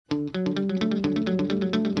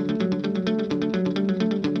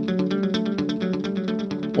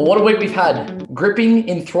Well, what a week we've had. Gripping,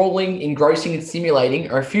 enthralling, engrossing, and stimulating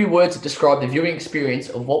are a few words that describe the viewing experience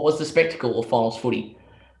of what was the spectacle of finals footy.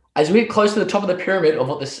 As we get close to the top of the pyramid of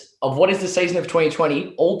what is the season of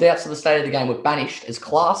 2020, all doubts of the state of the game were banished as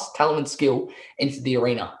class, talent, and skill entered the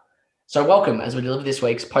arena. So welcome as we deliver this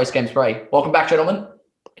week's post-game spray. Welcome back, gentlemen.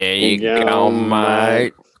 There you go,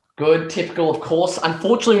 mate. Good, typical, of course.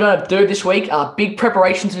 Unfortunately, we don't have Derb this week. Big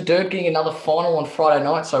preparations for Derb getting another final on Friday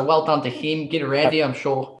night, so well done to him. Get around here, I'm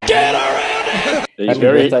sure. Get around here! He's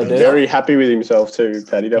very happy with himself too,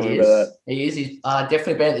 Paddy. Don't worry about that. He is. He's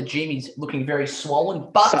definitely been at the gym. He's looking very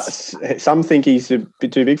swollen, but... Some think he's a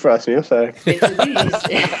bit too big for us now, so...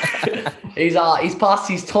 He's past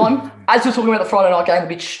his time. As we're talking about the Friday night game, we'll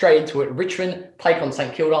get straight into it. Richmond take on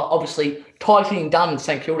St Kilda. Obviously, Tigers getting done and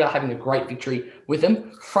St Kilda having a great victory with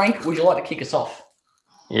them. Frank, would you like to kick us off?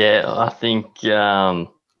 Yeah, I think,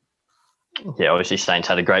 obviously Saints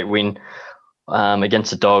had a great win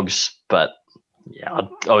against the Dogs, but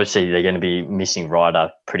obviously they're going to be missing Ryder.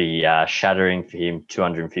 Pretty shattering for him,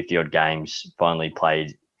 250-odd games, finally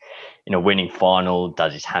played in a winning final,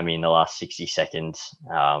 does his hammy in the last 60 seconds.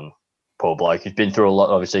 Poor bloke. He's been through a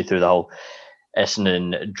lot, obviously, through the whole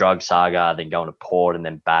Essendon drug saga, then going to Port and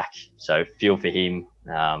then back. So feel for him.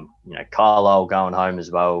 Carlisle going home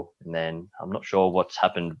as well. And then I'm not sure what's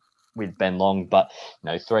happened with Ben Long, but,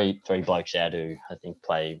 three blokes out who I think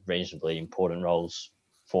play reasonably important roles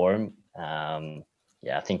for him. I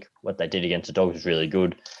think what they did against the Dogs was really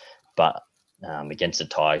good, but against the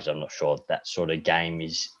Tigers, I'm not sure that sort of game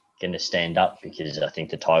is going to stand up, because I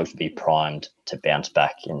think the Tigers will be primed to bounce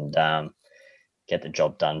back and get the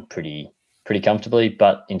job done pretty comfortably.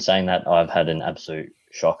 But in saying that, I've had an absolute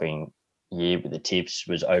shocking year with the tips.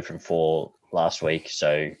 Was 0 from 4 last week,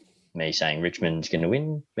 so me saying Richmond's going to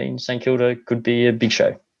win means St Kilda could be a big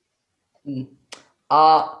show.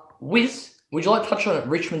 Wiz, would you like to touch on the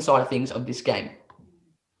Richmond side of things of this game?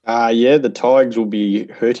 The Tigers will be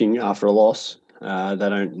hurting after a loss. They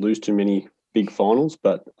don't lose too many big finals,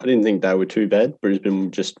 but I didn't think they were too bad. Brisbane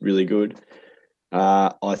were just really good.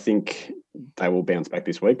 I think they will bounce back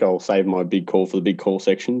this week. I'll save my big call for the big call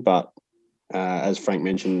section, but as Frank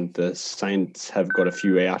mentioned, the Saints have got a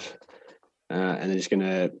few out, and they're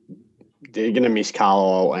going to miss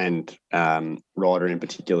Carlisle and Ryder in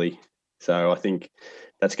particularly. So I think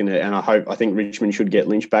that's going to, and I think Richmond should get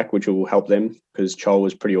Lynch back, which will help them, because Chol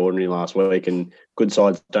was pretty ordinary last week, and good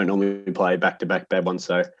sides don't normally play back-to-back bad ones.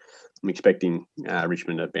 So I'm expecting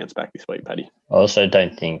Richmond to bounce back this week, Paddy. I also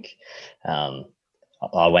don't think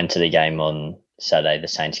I went to the game on Saturday, the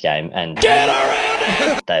Saints game, and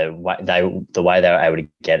the way they were able to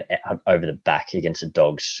get over the back against the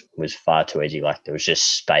Dogs was far too easy. Like, there was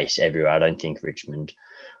just space everywhere. I don't think Richmond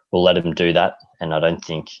will let them do that, and I don't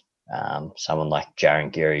think someone like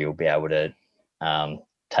Jaron Geary will be able to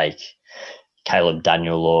take Caleb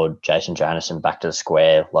Daniel or Jason Jonathan back to the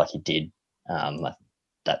square like he did.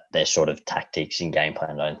 That their sort of tactics and game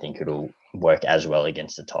plan, I don't think it'll work as well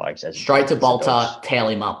against the Tigers. Straight to Bolter, tail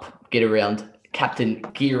him up, get around Captain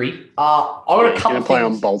Geary. I got a couple of play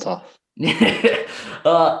on Bolter.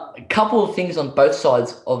 A couple of things on both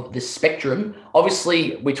sides of the spectrum.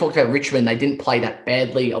 Obviously, we talked about Richmond. They didn't play that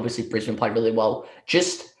badly. Obviously, Brisbane played really well.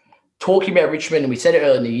 Just talking about Richmond, and we said it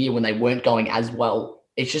earlier in the year when they weren't going as well,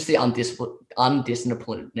 it's just the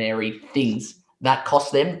undisciplinary things that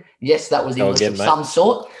cost them. Yes, that was English of some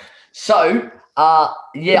sort. So,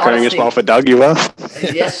 You're carrying a smile for Doug, you are?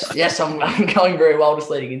 Yes, I'm going very well just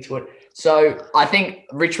leading into it. So I think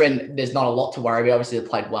Richmond, there's not a lot to worry about. Obviously, they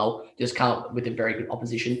played well, just come up with a very good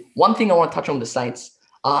opposition. One thing I want to touch on with the Saints,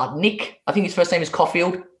 Nick, I think his first name is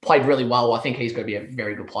Caulfield, played really well. I think he's going to be a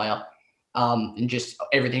very good player. And just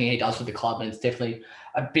everything he does with the club, and it's definitely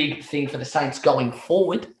a big thing for the Saints going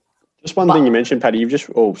forward. Just one thing you mentioned, Paddy.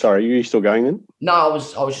 Are you still going then? No, I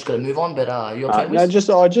was just going to move on, but your turn.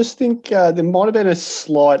 I just think there might have been a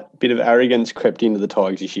slight bit of arrogance crept into the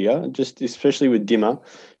Tigers this year, just especially with Dimmer,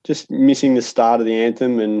 just missing the start of the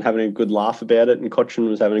anthem and having a good laugh about it, and Cochrane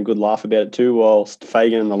was having a good laugh about it too, whilst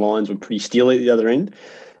Fagan and the Lions were pretty steely at the other end.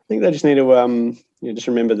 I think they just need to just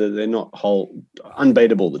remember that they're not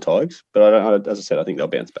unbeatable, the Tigers, but as I said, I think they'll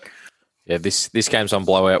bounce back. Yeah, this game's on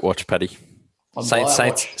blowout watch, Paddy.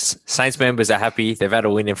 Saints members are happy. They've had a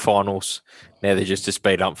win in finals. Now they're just to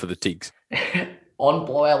speed up for the Tigs. On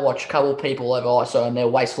blowout watch, a couple of people over ISO on their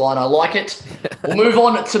waistline. I like it. We'll move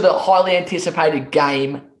on to the highly anticipated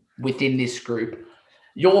game within this group.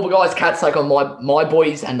 Your guys' Cats take on my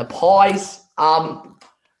boys and the Pies. I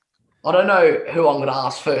don't know who I'm going to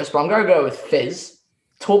ask first, but I'm going to go with Fez.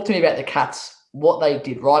 Talk to me about the Cats, what they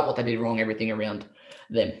did right, what they did wrong, everything around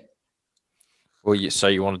them. Well, so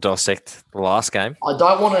you want to dissect the last game? I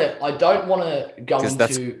don't want to go 'Cause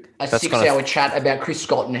into a that's 6-hour chat about Chris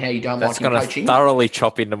Scott and how you don't That's like him going to coaching. thoroughly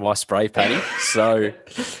chop into my spray, Paddy. So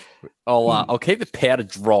I'll keep the powder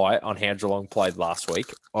dry on how Geelong played last week.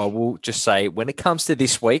 I will just say, when it comes to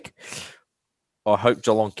this week, I hope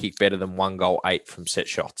Geelong kick better than 1 goal 8 from set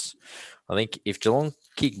shots. I think if Geelong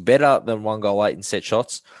kick better than 1 goal 8 in set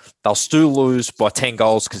shots, they'll still lose by 10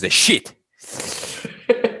 goals because they're shit.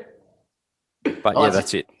 But yeah,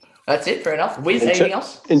 that's it. That's it. Fair enough. Wiz, anything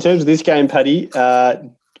else? In terms of this game, Paddy,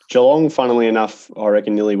 Geelong, funnily enough, I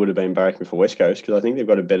reckon nearly would have been barracking for West Coast because I think they've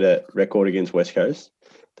got a better record against West Coast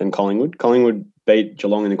than Collingwood. Collingwood beat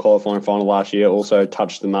Geelong in the qualifying final last year, also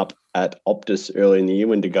touched them up at Optus early in the year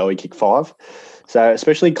when De Goey kicked 5. So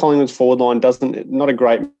especially Collingwood's forward line not a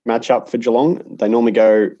great matchup for Geelong. They normally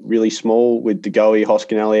go really small with De Goey,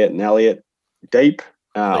 Hoskin Elliott and Elliott deep.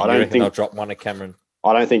 I don't think they'll drop one at Cameron.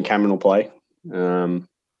 I don't think Cameron will play.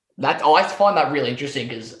 I find that really interesting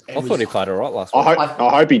because I thought he played all right last week. I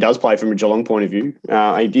hope he does play from a Geelong point of view.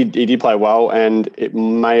 He did play well, and it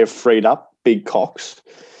may have freed up Big Cox.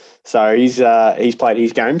 So he's played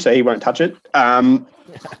his game, so he won't touch it. If I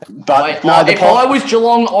was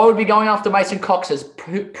Geelong, I would be going after Mason Cox. Has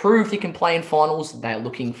proved he can play in finals. They're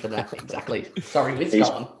looking for that exactly. Sorry, Wiz, go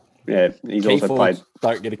on. Yeah, he's Key also played.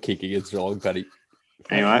 Don't get a kick against Geelong, Paddy.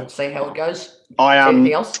 Anyway, We'll see how it goes.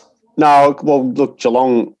 Anything else? No, well, look,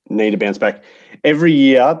 Geelong need to bounce back. Every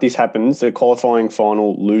year this happens, the qualifying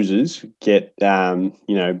final losers get,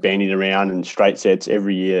 bandied around and straight sets.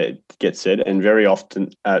 Every year it gets said, and very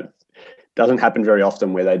often, doesn't happen very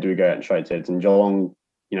often where they do go out in straight sets. And Geelong,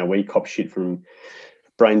 we cop shit from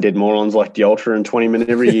brain dead morons like the Ultra and 20 Minute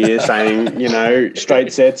every year saying,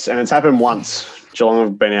 straight sets. And it's happened once. Geelong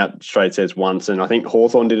have been out straight sets once, and I think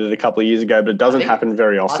Hawthorn did it a couple of years ago, but it doesn't happen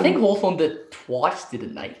very often. I think Hawthorn did it twice,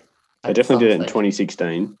 didn't they? They definitely did it in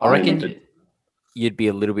 2016. I reckon you'd be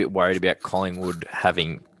a little bit worried about Collingwood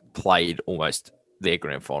having played almost their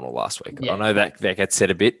grand final last week. Yeah. I know that gets said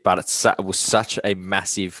a bit, but it was such a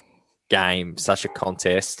massive game, such a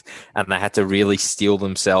contest, and they had to really steel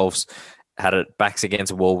themselves, had it backs against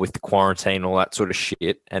the wall with the quarantine, all that sort of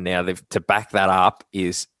shit, and now to back that up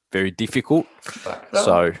is very difficult.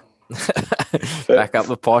 So back up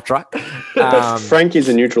the pie truck. But Frank is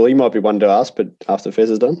a neutral. He might be one to ask, but after Fez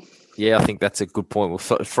is done. Yeah, I think that's a good point. We'll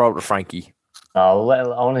throw it to Frankie. I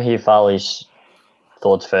want to hear Farley's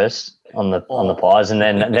thoughts first on the pies, and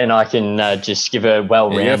then I can just give a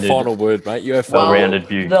well-rounded final word, mate. You have well-rounded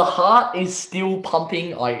view. The heart is still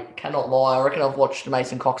pumping. I cannot lie. I reckon I've watched the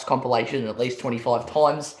Mason Cox compilation at least 25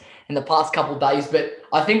 times in the past couple of days. But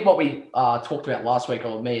I think what we talked about last week,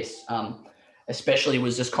 or me, especially,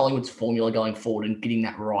 was just Collingwood's formula going forward and getting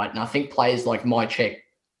that right. And I think players like Mychek,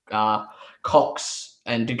 Cox,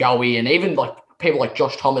 and De Goey, and even like people like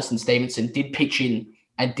Josh Thomas and Stevenson did pitch in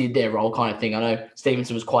and did their role kind of thing. I know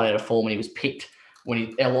Stevenson was quite out of form and he was picked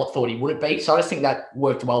when a lot thought he wouldn't be. So I just think that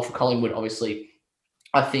worked well for Collingwood. Obviously,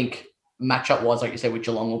 I think matchup-wise, like you said, with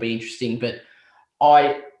Geelong will be interesting. But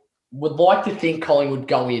I would like to think Collingwood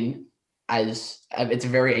go in as it's a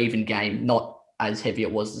very even game, not as heavy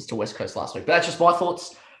it was as to West Coast last week. But that's just my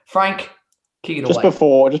thoughts. Frank, kick it away.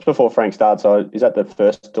 Just before Frank starts, is that the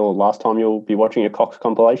first or last time you'll be watching a Cox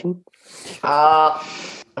compilation?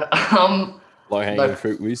 Low-hanging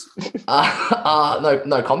fruit, Wiz.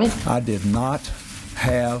 No comment. I did not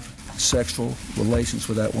have sexual relations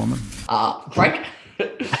with that woman. Frank?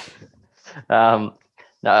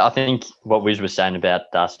 No, I think what Wiz was saying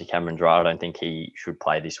about Darcy Cameron's right. I don't think he should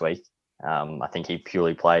play this week. I think he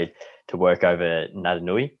purely played to work over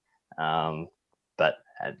Natanui. But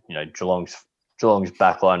Geelong's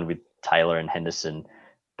backline with Taylor and Henderson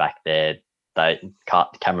back there,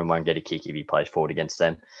 Cameron won't get a kick if he plays forward against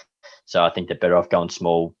them. So I think they're better off going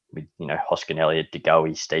small with, Hoskin Elliott, De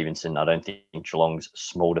Goey, Stevenson. I don't think Geelong's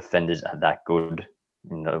small defenders are that good,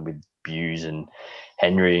 with Buse and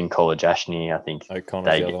Henry and College Ashney. I think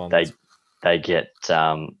they get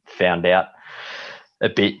found out a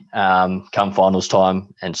bit come finals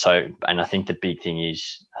time. And I think the big thing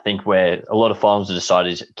is, I think where a lot of finals are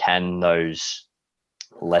decided is, can those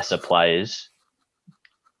lesser players,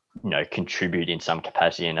 contribute in some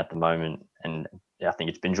capacity? And at the moment, and I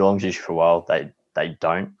think it's been Geelong's issue for a while, they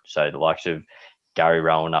don't. So the likes of Gary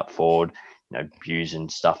Rowan up forward, Buse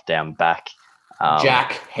and stuff down back.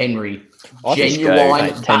 Jack, Henry,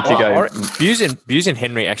 genuine. Buse and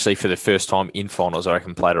Henry actually for the first time in finals, I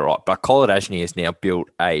reckon, played it right. But Collard Ashney has now built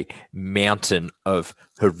a mountain of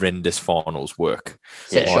horrendous finals work.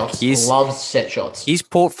 Set shots. Loves set shots. His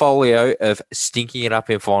portfolio of stinking it up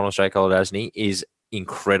in finals, Jake Collard Ashney, is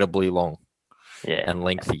incredibly long. Yeah, and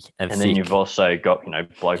lengthy and then thick. you've also got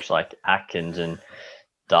blokes like Atkins and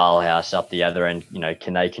Dalhouse up the other end.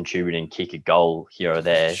 Can they contribute and kick a goal here or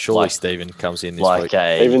there? Surely Stephen comes in this week.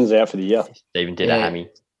 Stephen's out for the year. Stephen did a hammy.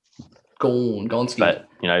 Gonski. But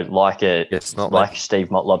like Steve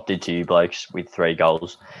Motlop did to you blokes with 3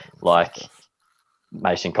 goals, like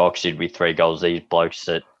Mason Cox did with 3 goals. These blokes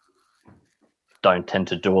that don't tend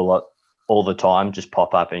to do a lot all the time just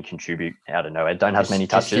pop up and contribute out of nowhere. Don't have many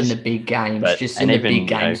touches. Just in the big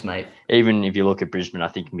games, mate. Even if you look at Brisbane, I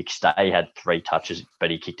think McStay had 3 touches, but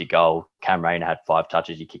he kicked a goal. Cam Rayner had 5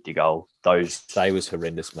 touches, he kicked a goal. Stay was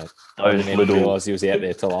horrendous, mate. I didn't realise he was out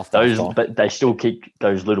there till after. But they still kicked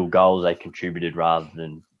those little goals. They contributed rather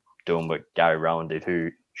than doing what Gary Rowan did,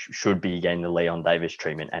 who should be getting the Leon Davis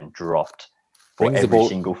treatment and dropped for every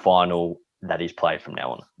single final that he's played from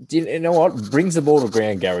now on. You know what? Brings the ball to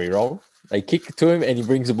ground, Gary Rowan. They kick it to him and he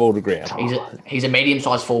brings the ball to ground. He's a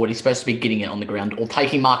medium-sized forward. He's supposed to be getting it on the ground or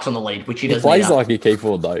taking marks on the lead, which he doesn't. He plays like a key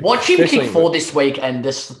forward, though. Watch him kick forward this week and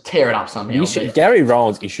just tear it up somehow. Gary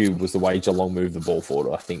Rowan's issue was the way Geelong moved the ball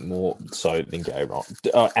forward, I think, more so than Gary Rowan.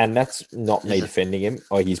 And that's not me defending him.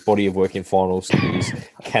 His body of work in finals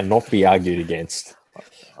cannot be argued against.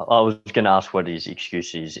 I was going to ask what his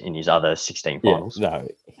excuse is in his other 16 finals. Yeah,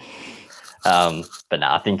 no. But no,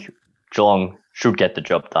 I think Geelong should get the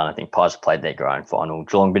job done. I think Pies played their grand final.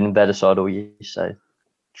 Geelong been a better side all year, so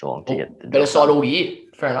Geelong to get the better side all year.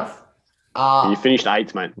 Fair enough. You finished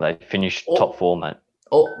 8th, mate. They finished top 4, mate.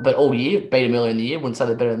 But all year, beat them earlier in the year. Wouldn't say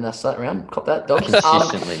they're better than us that round. Cop that, Dogs.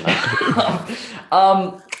 Consistently,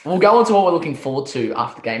 mate. We'll go on to what we're looking forward to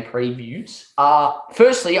after game previews.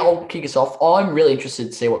 Firstly, I'll kick us off. I'm really interested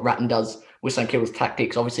to see what Ratton does with St Kilda's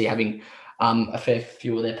tactics. Obviously, having a fair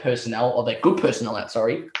few of their personnel, or their good personnel out,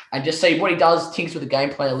 and just see what he does, tinks with the game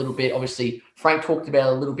plan a little bit. Obviously, Frank talked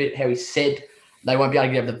about a little bit how he said they won't be able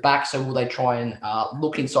to get over the back, so will they try and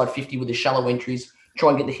look inside 50 with the shallow entries, try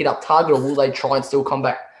and get the hit-up target, or will they try and still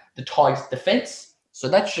combat the Tigers' defence? So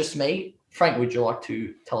that's just me. Frank, would you like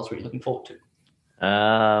to tell us what you're looking forward to?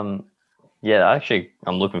 Yeah, actually,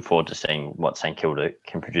 I'm looking forward to seeing what St Kilda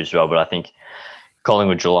can produce as well, but I think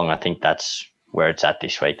Collingwood Geelong, I think that's where it's at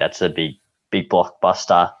this week. That's a big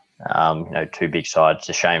blockbuster. 2 big sides. It's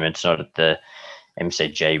a shame it's not at the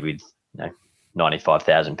MCG with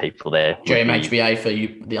 95,000 people there. GMHBA for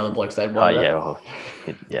you, the other blokes they'd want.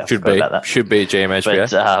 Should be at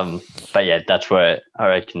GMHBA. But yeah, that's where I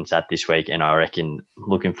reckon it's at this week, and I reckon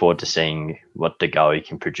looking forward to seeing what De Goey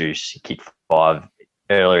can produce. He kicked 5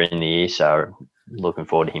 earlier in the year, so looking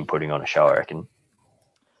forward to him putting on a show, I reckon.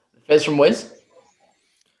 Fez from Wes?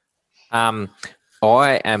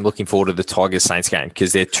 I am looking forward to the Tigers-Saints game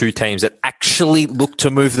because they're 2 teams that actually look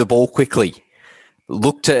to move the ball quickly,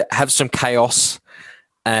 look to have some chaos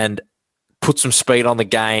and put some speed on the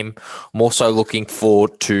game. I'm also looking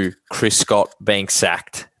forward to Chris Scott being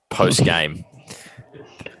sacked post-game.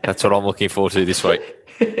 That's what I'm looking forward to this week.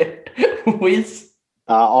 Wiz?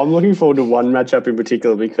 I'm looking forward to one matchup in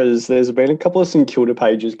particular because there's been a couple of St Kilda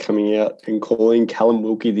pages coming out and calling Callum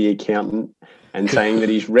Wilkie the accountant and saying that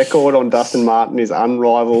his record on Dustin Martin is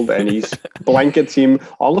unrivaled and he blankets him.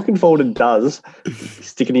 I'm looking forward to Duz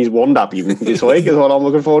sticking his wand up him this week is what I'm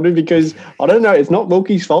looking forward to because, I don't know, it's not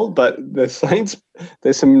Wilkie's fault, but the Saints,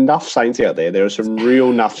 there's some Nuff Saints out there. There are some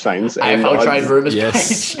real Nuff Saints. AFL trade rumours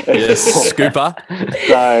page. Yes, Scooper.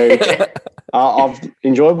 So I've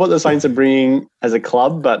enjoyed what the Saints are bringing as a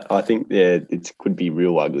club, but I think it could be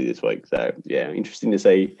real ugly this week. So, interesting to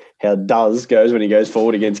see how Duz goes when he goes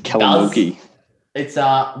forward against Callum Wilkie. It's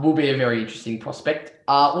will be a very interesting prospect.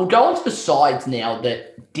 We'll go on to the sides now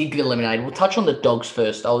that did get eliminated. We'll touch on the Dogs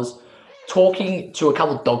first. I was talking to a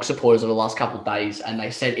couple of Dog supporters over the last couple of days, and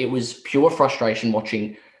they said it was pure frustration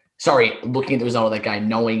looking at the result of that game,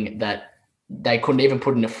 knowing that they couldn't even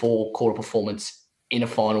put in a 4-quarter performance in a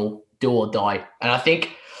final, do or die. And I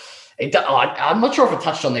think I'm not sure if it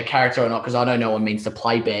touched on their character or not because I know no one means to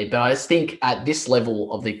play bad, but I just think at this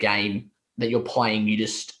level of the game that you're playing, you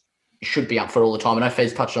just should be up for it all the time. I know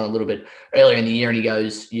Fez touched on it a little bit earlier in the year and he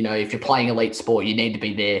goes, if you're playing elite sport, you need to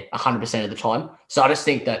be there 100% of the time. So I just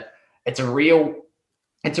think that it's a real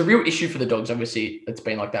issue for the Dogs. Obviously, it's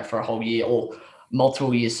been like that for a whole year or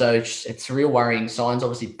multiple years. So it's real worrying signs.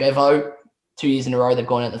 Obviously, Bevo, 2 years in a row, they've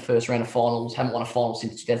gone out in the first round of finals, haven't won a final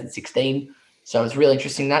since 2016. So it's really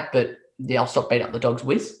interesting that. But I'll stop beating up the Dogs,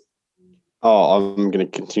 Wiz. Oh, I'm going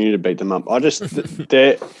to continue to beat them up.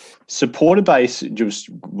 Their supporter base just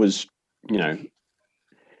was,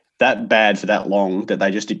 that bad for that long that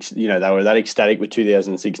they just, they were that ecstatic with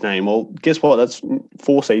 2016. Well, guess what? That's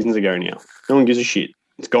 4 seasons ago now. No one gives a shit.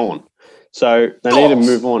 It's gone. So they need to Dogs.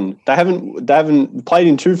 move on. They haven't played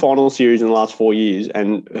in 2 final series in the last 4 years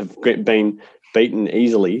and have been beaten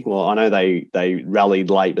easily. Well, I know they rallied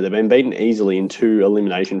late, but they've been beaten easily in 2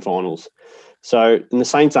 elimination finals. So, and the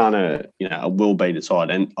Saints aren't a will-beater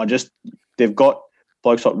side, and they've got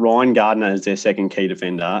blokes like Ryan Gardner as their second key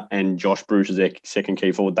defender and Josh Bruce as their second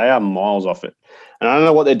key forward. They are miles off it. And I don't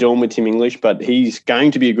know what they're doing with Tim English, but he's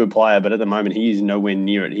going to be a good player. But at the moment, he is nowhere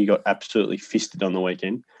near it. He got absolutely fisted on the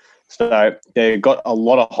weekend. So they've got a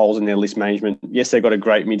lot of holes in their list management. Yes, they've got a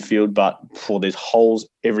great midfield, but there's holes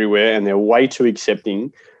everywhere, and they're way too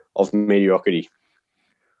accepting of mediocrity.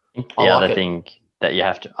 The other thing that you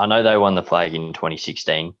have to, I know they won the flag in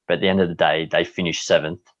 2016, but at the end of the day, they finished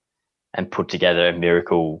 7th and put together a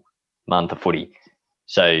miracle month of footy.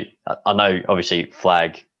 So I know, obviously,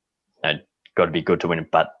 flag got to be good to win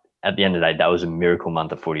it, but at the end of the day, that was a miracle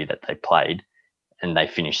month of footy that they played, and they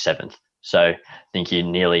finished 7th. So I think you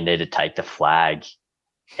nearly need to take the flag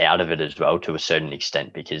out of it as well to a certain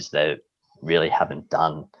extent, because they really haven't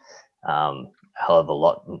done a hell of a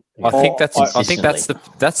lot. I think that's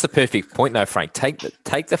the perfect point, though, Frank. Take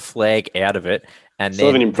the flag out of it, and still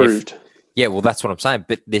haven't improved. Yeah, well, that's what I'm saying.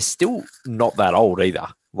 But they're still not that old either.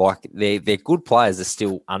 Like, they're good players. They're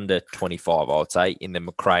still under 25, I would say, in the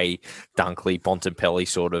McRae, Dunkley, Bontempelli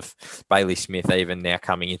sort of, Bailey Smith even now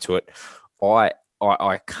coming into it. I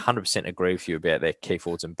 100% agree with you about their key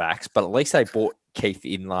forwards and backs, but at least they brought Keith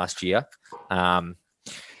in last year.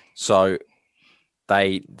 So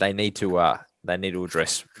they need to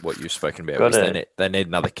address what you've spoken about. They need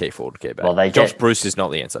another key forward to get back. Well, Josh Bruce is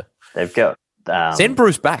not the answer. They've got send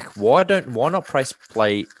Bruce back. Why not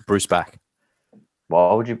play Bruce back?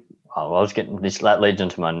 Why would you? Oh, I was getting this. That leads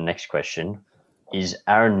into my next question: is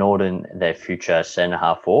Aaron Norton their future centre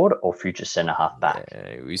half forward or future centre half back?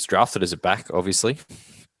 He's drafted as a back, obviously.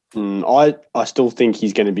 I still think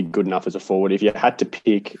he's going to be good enough as a forward. If you had to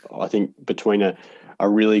pick, I think between a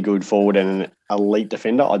really good forward and an elite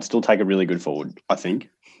defender, I'd still take a really good forward, I think,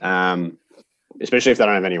 especially if they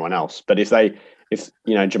don't have anyone else. But if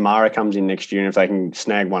Jamara comes in next year and if they can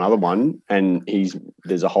snag one other one and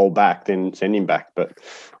there's a whole back, then send him back. But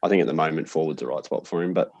I think at the moment, forward's the right spot for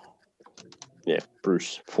him. But yeah,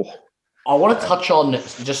 Bruce. I want to touch on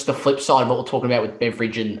just the flip side of what we're talking about with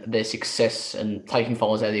Beveridge and their success and taking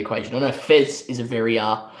finals out of the equation. I know Fez is a very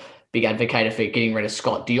big advocate for getting rid of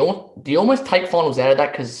Scott. Do you almost take finals out of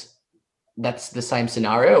that because that's the same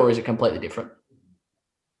scenario, or is it completely different?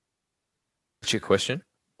 What's your question?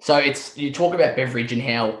 So you talk about Beveridge and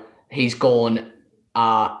how he's gone,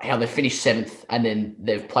 how they finished 7th and then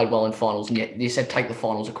they've played well in finals, and yet you said take the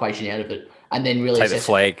finals equation out of it, and then really take the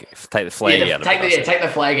flag out of it. Take the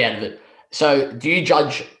flag out of it. So do you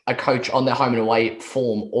judge a coach on their home and away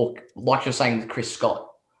form, or like you're saying with Chris Scott,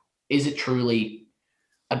 is it truly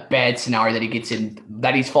a bad scenario that he gets in,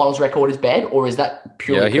 that his finals record is bad, or is that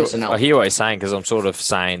purely personnel? I hear what you're saying, because I'm sort of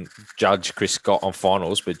saying judge Chris Scott on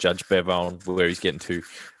finals, but judge Bevo on where he's getting to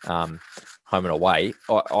home and away.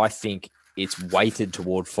 I think it's weighted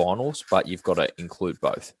toward finals, but you've got to include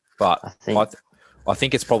both. But I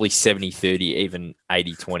think it's probably 70-30, even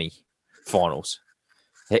 80-20 finals.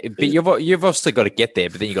 But you've obviously got to get there,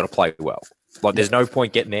 but then you've got to play well. Like, there's no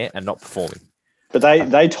point getting there and not performing. But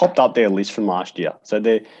they topped up their list from last year. So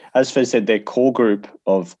as Fez said, their core group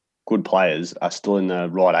of good players are still in the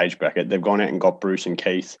right age bracket. They've gone out and got Bruce and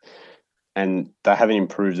Keith, and they haven't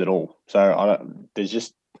improved at all. So there's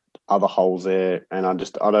just other holes there, and I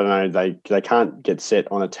don't know. They can't get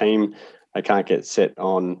set on a team. They can't get set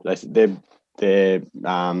on their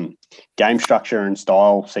game structure and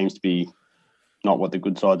style seems to be not what the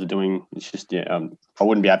good sides are doing. It's just I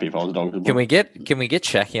wouldn't be happy if I was a Dogs. Can we get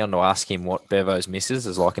Shaki on to ask him what Bevo's misses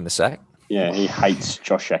is like in the sack? Yeah, he hates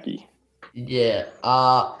Josh Shaki. Yeah.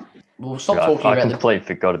 We'll stop talking about. I completely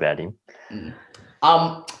forgot about him.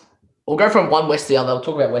 We'll go from one west to the other. We'll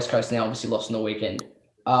talk about West Coast now. Obviously lost on the weekend.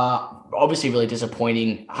 Obviously really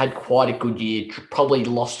disappointing. Had quite a good year. Probably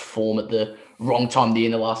lost form at the wrong time of the year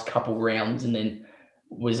in the last couple rounds, and then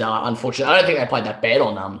was unfortunate. I don't think they played that bad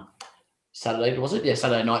on Saturday, was it? Yeah,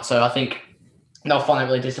 Saturday night. So I think they'll find it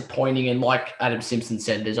really disappointing. And like Adam Simpson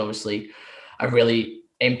said, there's obviously a really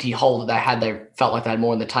empty hole that they had. They felt like they had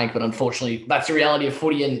more in the tank, but unfortunately that's the reality of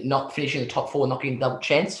footy, and not finishing the top 4, not getting a double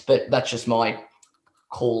chance. But that's just my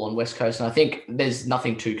call on West Coast. And I think there's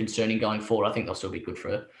nothing too concerning going forward. I think they'll still be good for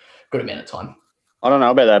a good amount of time. I don't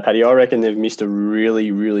know about that, Paddy. I reckon they've missed a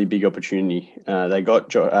really, really big opportunity. They got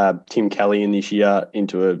Tim Kelly in this year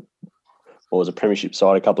into a premiership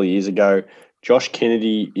side a couple of years ago. Josh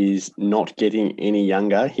Kennedy is not getting any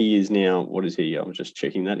younger. He is now, what is he? I was just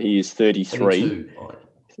checking that. He is 33.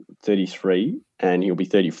 33, and he'll be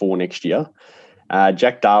 34 next year.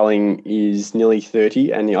 Jack Darling is nearly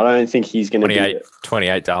 30, and I don't think he's going to be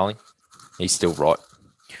 28, Darling. He's still right.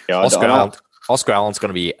 Yeah, Oscar Allen's going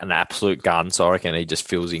to be an absolute gun, so I reckon he just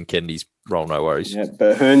fills in Kennedy's role, no worries. Yeah,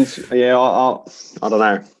 but Hearns, I don't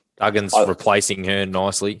know. Duggan's replacing Hearn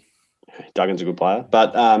nicely. Duggan's a good player,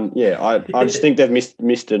 but I just think they've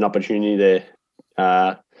missed an opportunity there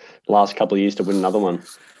last couple of years to win another one.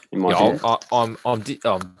 In my opinion.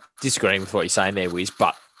 I'm disagreeing with what you're saying there, Wiz,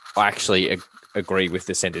 but I actually agree with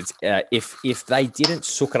the sentence. If they didn't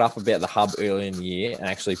sook it up about the hub early in the year and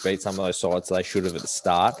actually beat some of those sides they should have at the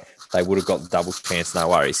start, they would have got the double chance, no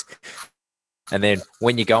worries. And then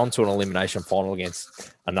when you go into an elimination final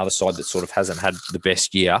against another side that sort of hasn't had the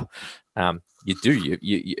best year,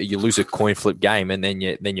 you lose a coin flip game and then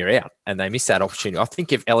you're out, and they miss that opportunity. I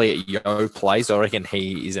think if Elliot Yeo plays, I reckon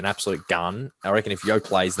he is an absolute gun. I reckon if Yeo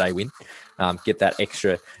plays, they win. Get that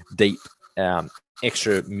extra deep,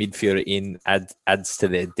 extra midfielder in, adds to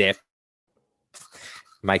their depth,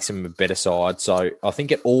 makes them a better side. So I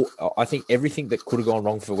think everything that could have gone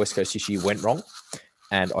wrong for West Coast this year went wrong,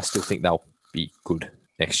 and I still think they'll be good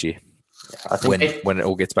next year. I think when it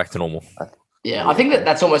all gets back to normal. Yeah, I think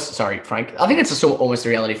that's almost, sorry, Frank. I think it's almost the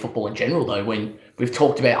reality of football in general, though, when we've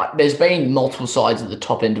talked about, there's been multiple sides at the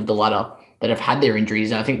top end of the ladder that have had their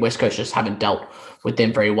injuries, and I think West Coast just haven't dealt with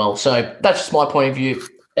them very well. So that's just my point of view.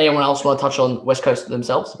 Anyone else want to touch on West Coast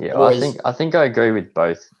themselves? Yeah, I think I agree with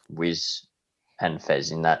both Wiz and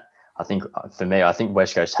Fez in that. I think for me, I think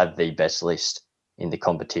West Coast have the best list in the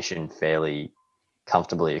competition fairly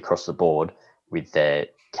comfortably across the board with their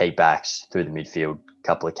key backs through the midfield,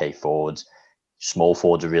 couple of key forwards. Small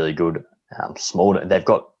forwards are really good. They've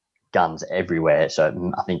got guns everywhere,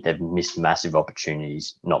 so I think they've missed massive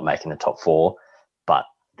opportunities not making the top four, but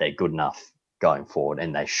they're good enough going forward,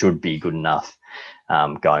 and they should be good enough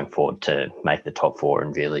going forward to make the top four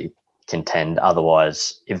and really contend.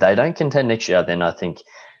 Otherwise, if they don't contend next year, then I think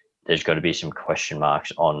there's got to be some question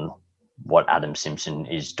marks on what Adam Simpson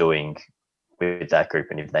is doing with that group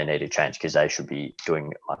and if they need to change, because they should be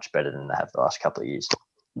doing much better than they have the last couple of years.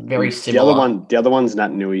 Very similar. The other one's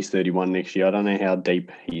Nat Nui, 31 next year. I don't know how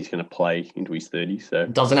deep he's going to play into his 30s. So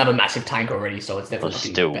doesn't have a massive tank already, so it's definitely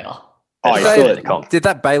still better. Did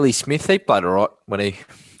that Bailey Smith? He played all right when he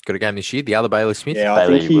got a game this year. The other Bailey Smith. Yeah, I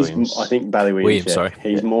think Bailey Williams. Yeah. Sorry,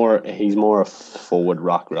 he's more a forward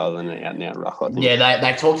ruck rather than an out and out ruck. I think. Yeah,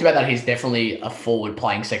 they talked about that. He's definitely a forward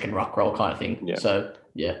playing second ruck role kind of thing. Yeah. So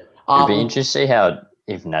yeah, it'd be interesting to see how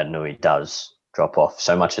if Nat Nui does drop off.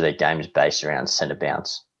 So much of their game is based around centre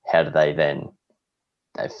bounce. How do they then?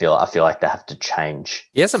 I feel like they have to change.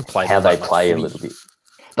 He hasn't played how they play a little bit.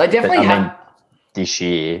 They definitely have. Mean, this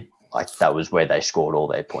year, like that was where they scored all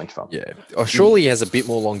their points from. Yeah, surely he has a bit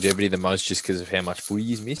more longevity than most, just because of how much footy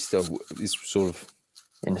he's missed. Is sort of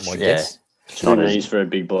my guess. It's not easy for a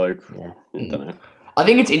big bloke. Yeah, I don't know. I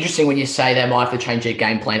think it's interesting when you say they might have to change their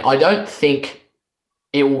game plan. I don't think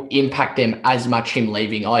it will impact them as much him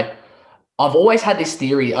leaving. I've always had this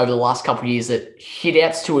theory over the last couple of years that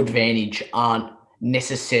hit-outs to advantage aren't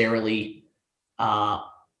necessarily,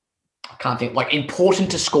 important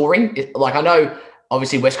to scoring. Like, I know,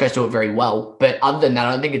 obviously, West Coast do it very well, but other than that,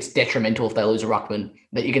 I don't think it's detrimental if they lose a ruckman,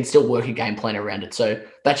 that you can still work a game plan around it. So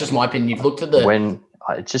that's just my opinion. You've looked at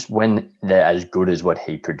when they're as good as what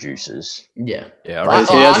he produces. Yeah.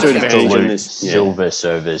 Silver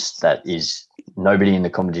service that is nobody in the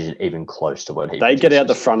competition even close to what he produces. Get out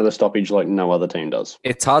the front of the stoppage like no other team does.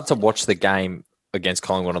 It's hard to watch the game against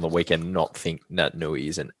Collingwood on the weekend and not think Nat Nui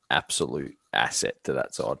is an absolute asset to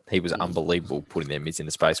that side. He was unbelievable putting their mids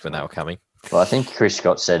into space when they were coming. Well, I think Chris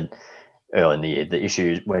Scott said earlier in the year, the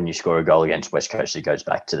issue is when you score a goal against West Coast, it goes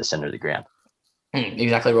back to the centre of the ground.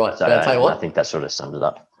 Exactly right. So I'll tell you what, I think that sort of sums it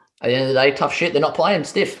up. At the end of the day, tough shit. They're not playing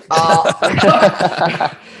stiff.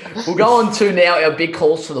 We'll go on to now our big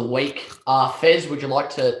calls for the week. Fez, would you like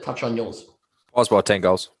to touch on yours? Pies by 10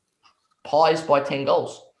 goals. Pies by 10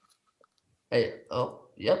 goals. Hey,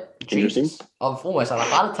 yep. Interesting. Jesus. I've almost had a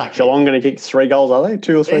heart attack. Geelong going to kick 3 goals, are they?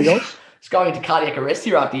 2 or 3 goals? It's going into cardiac arrest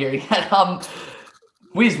here after hearing that.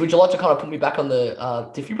 Wiz, would you like to kind of put me back on the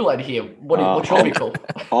defibrillator here? What's your big call?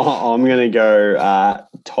 I'm going to go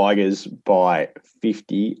Tigers by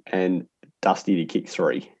 50 and Dusty to kick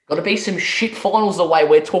 3. Got to be some shit finals the way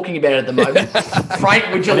we're talking about it at the moment.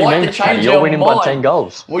 Frank, would you like to change your mind? You're winning by 10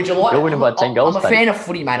 goals. Would you like? You're winning by 10 goals. I'm a fan of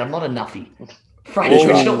footy, mate. I'm not a nuffy. Frank,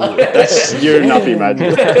 you're a nuffy,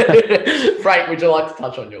 mate. Frank, would you like to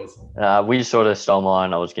touch on yours? We sort of stole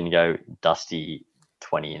mine. I was going to go Dusty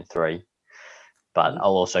 20 and 3. But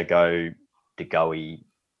I'll also go to Goey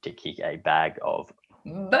to kick a bag of.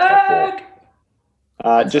 Bag!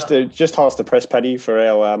 Just hold us the press, Paddy, for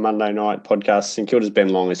our Monday night podcast. St Kilda's Ben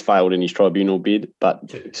Long has failed in his tribunal bid, but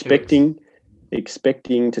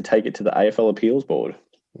expecting to take it to the AFL Appeals Board.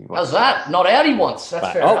 How's that? Not out he wants.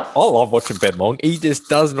 That's fair enough. I love watching Ben Long. He just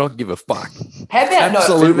does not give a fuck. How about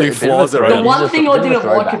Absolutely flies The around. one thing I didn't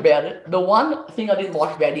like about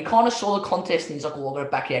it, he kind of saw the contest and he's like, well, I'm going to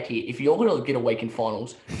back out here. If you're going to get a week in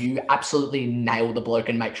finals, you absolutely nail the bloke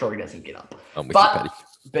and make sure he doesn't get up. I'm with you, Paddy.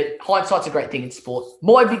 But hindsight's a great thing in sport.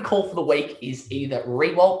 My big call for the week is either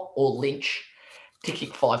Rewalt or Lynch to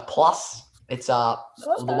kick 5+. It's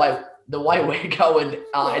the way we're going.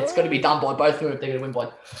 It's going to be done by both of them if they're going to win by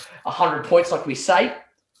 100 points, like we say.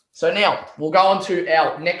 So now we'll go on to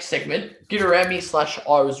our next segment. Get around me /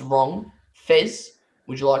 I was wrong. Fez,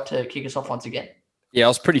 would you like to kick us off once again? Yeah, I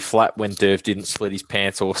was pretty flat when Derv didn't split his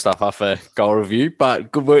pants or stuff up for goal review, but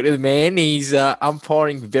good work to the man. He's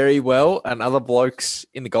umpiring very well, and other blokes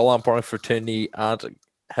in the goal umpiring fraternity aren't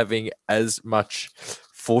having as much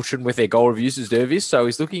fortune with their goal reviews as Derv is, so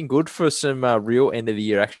he's looking good for some real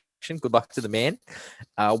end-of-the-year action. Good luck to the man.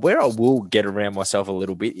 Where I will get around myself a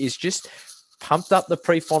little bit is just pumped up the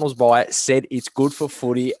pre-finals by it, said it's good for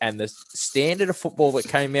footy, and the standard of football that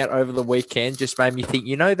came out over the weekend just made me think,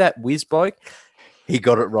 that whiz bloke, he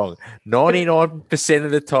got it wrong. 99%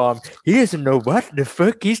 of the time, he doesn't know what the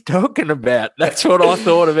fuck he's talking about. That's what I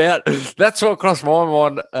thought about. That's what crossed my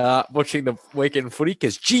mind watching the weekend footy,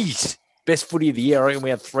 because, geez, best footy of the year. I reckon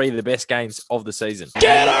we had 3 of the best games of the season.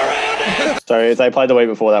 Get around it! So if they played the week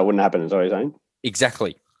before, that wouldn't happen, is what you're saying?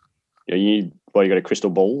 Exactly. You got a crystal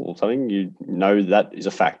ball or something? You know that is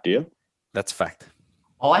a fact, do you? That's a fact.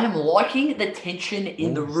 I am liking the tension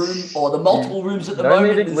in the room, or the multiple rooms at the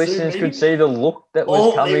moment. Don't think listeners could see the look that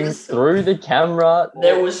was coming through the camera.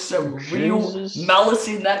 There was some real malice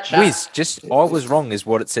in that chat. Wiz, I was wrong is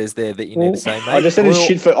what it says there that you need to say, mate. I just said it's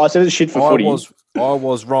shit for footy. I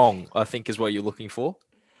was wrong, I think is what you're looking for.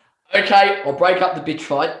 Okay, I'll break up the bitch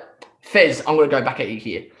fight. Fez, I'm going to go back at you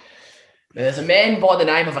here. There's a man by the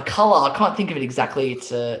name of a colour. I can't think of it exactly.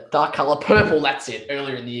 It's a dark colour. Purple, that's it.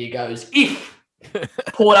 Earlier in the year goes, if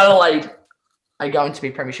Port Adelaide are going to be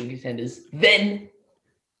premiership contenders, then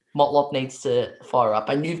Motlop needs to fire up.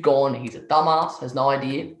 And you've gone, he's a dumbass, has no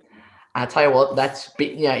idea. And I tell you what, that's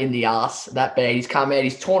bitten you in the ass, that bad. He's come out,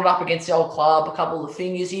 he's torn it up against the old club, a couple of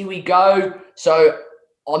fingers, here we go. So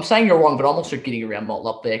I'm saying you're wrong, but I'm also getting around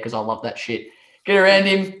Motlop there because I love that shit. Get around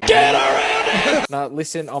him. Get around him. No,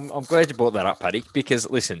 listen, I'm glad you brought that up, Paddy, because,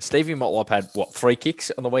 listen, Stevie Motlop had, 3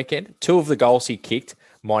 kicks on the weekend? 2 of the goals he kicked,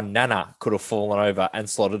 my nana could have fallen over and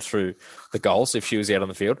slotted through the goals if she was out on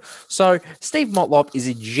the field. So Steve Motlop is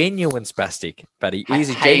a genuine spastic, Paddy. He's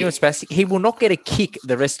a genuine spastic. He will not get a kick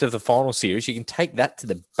the rest of the final series. You can take that to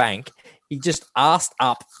the bank. He just arsed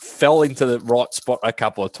up, fell into the right spot a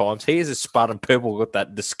couple of times. He is a spud, and Purple got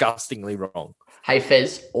that disgustingly wrong. Hey,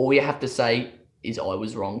 Fez, all you have to say is I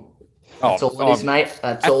was wrong. That's all it is, mate.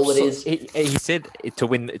 That's all it is. He said to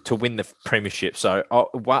win the premiership. So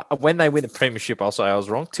when they win the premiership, I'll say I was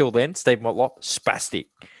wrong. Till then, Steve Motlop, spastic.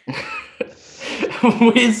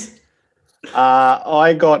 Wiz.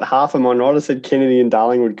 I got half of mine right. I said Kennedy and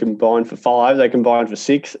Darling would combine for 5. They combined for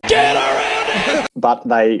 6. Get around it!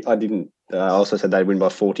 But I didn't. I also said they'd win by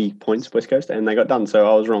 40 points, West Coast, and they got done.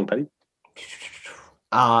 So I was wrong, Paddy.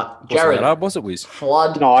 Jared. Was it Wiz?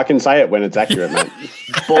 Flood. No, I can say it when it's accurate, mate.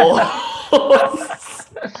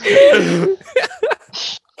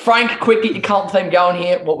 Frank, quick, get your cult team going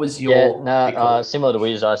here. What was your... similar to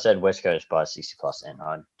Wiz, I said West Coast by 60+,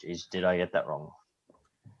 and did I get that wrong?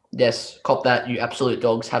 Yes, cop that, you absolute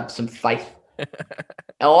dogs. Have some faith.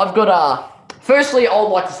 Now, I've got... firstly, I would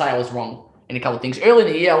like to say I was wrong in a couple of things. Early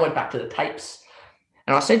in the year, I went back to the tapes,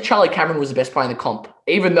 and I said Charlie Cameron was the best player in the comp.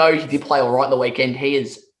 Even though he did play all right in the weekend, he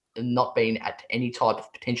has not been at any type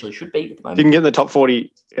of potential he should be at the moment. Didn't get in the top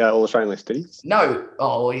 40 All-Australian list, did he? No.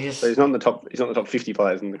 So he's not in the top 50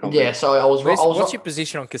 players in the comp. Yeah, so I was wrong. What's your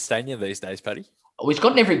position on Castagna these days, Paddy? Well, he's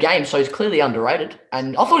got in every game, so he's clearly underrated.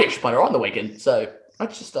 And I thought he actually played all right on the weekend. So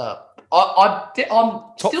that's just... I'm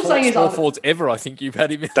still saying he's... Top 4 forwards ever, I think you've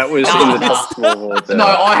had him in. That was in the top 4 forwards. No,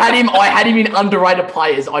 I had him in underrated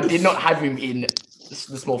players. I did not have him in the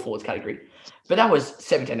small forwards category. But that was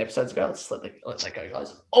 17 episodes ago. Let's let that go,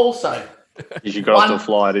 guys. Also... You got off the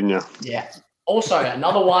fly, didn't you? Yeah. Also,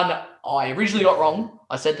 another one I originally got wrong.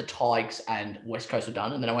 I said the Tigers and West Coast were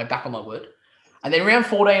done, and then I went back on my word. And then round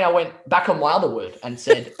 14, I went back on my other word and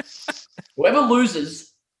said, whoever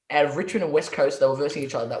loses out of Richmond and West Coast, they were versing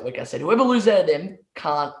each other that week. I said, whoever loses out of them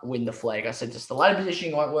can't win the flag. I said, just the ladder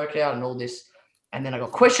positioning won't work out and all this. And then I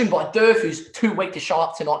got questioned by Durf, who's too weak to show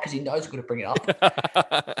up tonight because he knows I'm going to bring it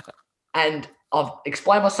up. And I've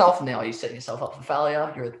explained myself now. You're setting yourself up for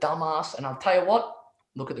failure. You're a dumbass. And I'll tell you what,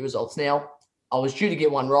 look at the results now. I was due to get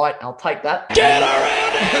one right. I'll take that. Get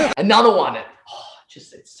around it. Another one.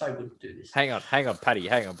 It's so good to do this. Hang on, Paddy,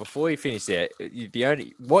 hang on. Before you finish there,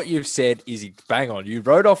 what you've said is bang on. You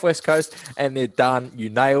wrote off West Coast and they're done. You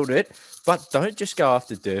nailed it. But don't just go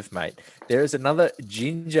after Durf, mate. There is another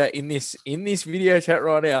ginger in this video chat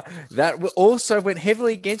right now that also went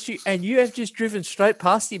heavily against you, and you have just driven straight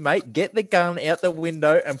past him, mate. Get the gun out the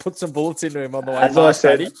window and put some bullets into him on the way.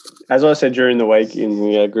 As I said during the week in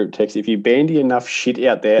the group text, if you bandy enough shit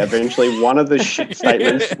out there, eventually one of the shit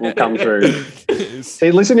statements will come through.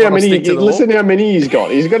 See, listen how many he's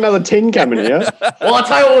got. He's got another 10 coming here. Well, I'll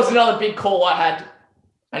tell you what was another big call I had,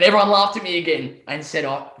 and everyone laughed at me again and said,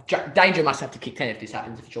 Danger must have to kick 10 if this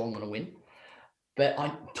happens, if Geelong want to win. But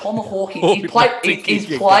Tomahawking, he's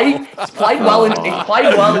played well in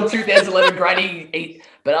 2011, Granny.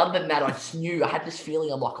 But other than that, I just knew, I had this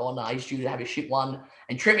feeling, I'm like, oh no, he's due to have a shit one.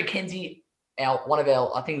 And Trent McKenzie, one of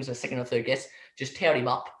our, I think it was a second or third guest, just towed him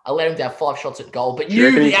up. I let him to have 5 shots at goal. But you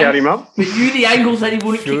reckon he towed him up? But the angles that he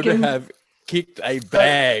wouldn't kick him. Should have kicked a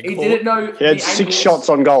bag. He didn't know. He had 6 shots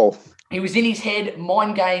on goal. He was in his head,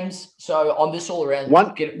 mind games. So I'm just all around.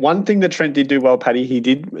 One thing that Trent did do well, Paddy,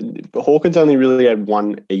 Hawkins only really had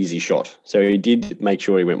one easy shot. So he did make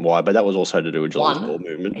sure he went wide, but that was also to do with Geelong's ball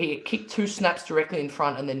movement. He kicked 2 snaps directly in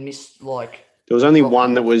front and then missed There was only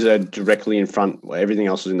one that was directly in front. Everything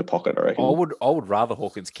else was in the pocket, I reckon. I would rather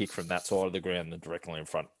Hawkins kick from that side of the ground than directly in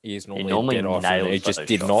front. He normally dead off. He just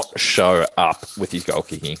did not show up with his goal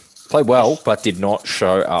kicking. Played well, but did not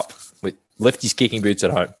show up. Left his kicking boots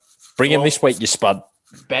at home. Bring him this week, you spud.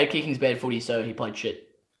 Bad kicking's bad footy, so he played shit.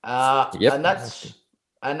 Yep. And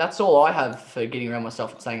that's all I have for getting around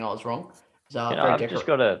myself and saying I was wrong. Just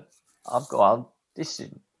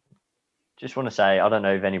want to say, I don't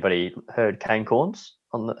know if anybody heard Kane Corns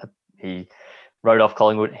he wrote off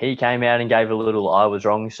Collingwood. He came out and gave a little I was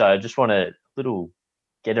wrong. So I just want a little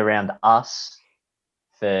get around us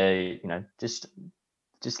for,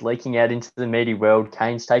 just leaking out into the media world.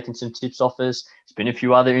 Kane's taken some tips off us. There's been a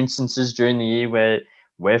few other instances during the year where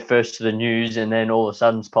we're first to the news and then all of a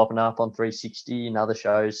sudden it's popping up on 360 and other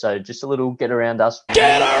shows. So just a little get around us.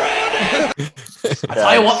 Get around it! I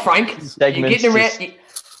tell you what, Frank, you're getting around.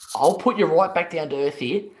 I'll put you right back down to earth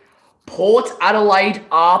here. Port Adelaide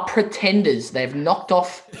are pretenders. They've knocked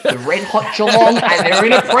off the red hot Geelong and they're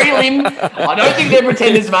in a prelim. I don't think they're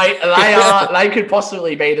pretenders, mate. They could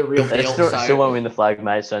possibly be the real deal. Still won't win the flag,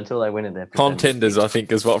 mate. So until they win it, they're contenders, I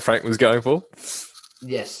think, is what Frank was going for.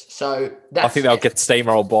 Yes. So I think they'll get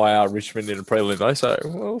steamrolled by Richmond in a prelim, though. So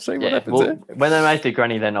we'll see what happens there. When they make the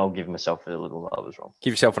granny, then I'll give myself a little I was wrong.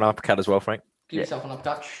 Give yourself an uppercut as well, Frank. Give yourself an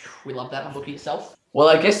uppercut. We love that. Look at yourself. Well,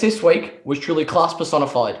 I guess this week was truly class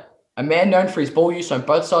personified. A man known for his ball use on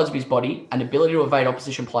both sides of his body and ability to evade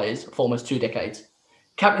opposition players for almost 2 decades.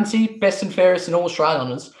 Captaincy, best and fairest in all Australian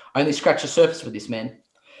honours, only scratched the surface with this man.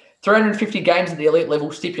 350 games at the elite level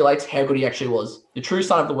stipulates how good he actually was. The true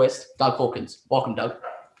son of the West, Doug Hawkins. Welcome, Doug.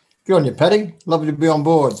 Good on you, Paddy. Lovely to be on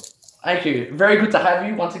board. Thank you. Very good to have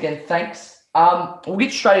you. Once again, thanks. We'll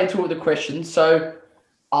get straight into it with the questions. So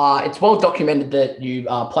it's well documented that you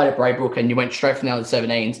played at Braybrook and you went straight from the under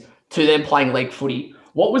 17s to then playing league footy.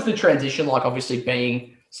 What was the transition like, obviously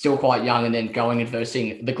being still quite young and then going and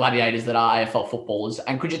versing the gladiators that are AFL footballers?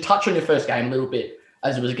 And could you touch on your first game a little bit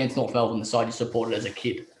as it was against North Melbourne, the side you supported as a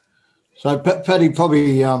kid? So, Paddy,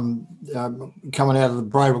 probably coming out of the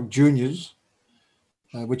Braybrook Juniors,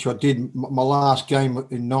 which I did. My last game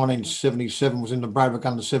in 1977 was in the Braybrook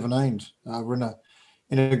under 17s. We're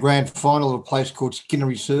in a grand final of a place called Skinner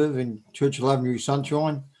Reserve in Churchill Avenue,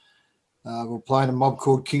 Sunshine. We're playing a mob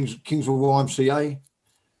called Kingsville YMCA.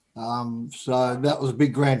 So that was a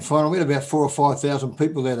big grand final. We had about 4,000 or 5,000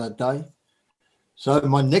 people there that day. So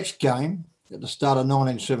my next game at the start of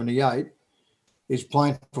 1978 is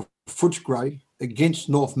playing for Footscray against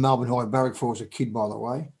North Melbourne, who I barracked for as a kid, by the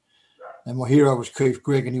way. And my hero was Keith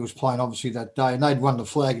Gregg, and he was playing obviously that day. And they'd won the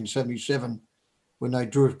flag in 77 when they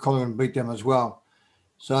drew Collingwood and beat them as well.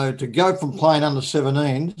 So to go from playing under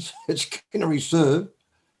 17s at Skinner Reserve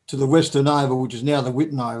to the Western Oval, which is now the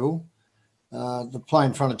Whitten Oval, the play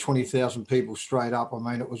in front of 20,000 people straight up. I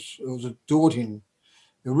mean, it was a daunting.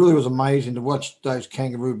 It really was amazing to watch those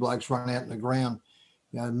kangaroo blokes run out in the ground.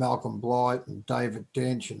 Malcolm Blight and David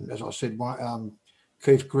Dench, and as I said,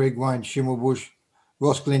 Keith Gregg, Wayne Schimmelbusch,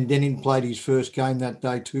 Ross Glendenning played his first game that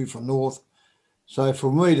day too for North. So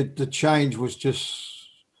for me, the change was just.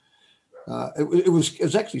 It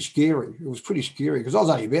was actually scary. It was pretty scary because I was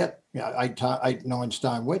only about 8, 9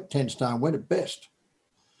 stone wet, 10 stone wet at best.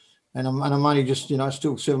 and I'm only just,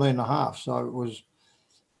 still 17 and a half. So it was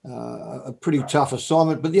a pretty tough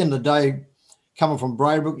assignment. But at the end of the day, coming from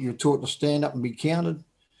Braybrook, you were taught to stand up and be counted.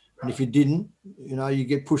 And if you didn't, you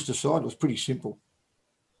get pushed aside. It was pretty simple.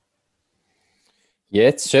 Yeah,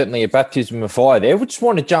 it's certainly a baptism of fire there. We just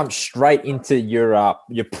want to jump straight into your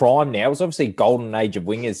prime now. It was obviously a golden age of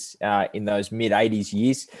wingers in those mid-'80s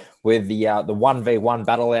years with the 1v1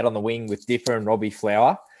 battle out on the wing with Dipper and Robbie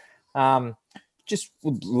Flower. Just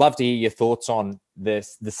would love to hear your thoughts on the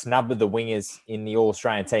snub of the wingers in the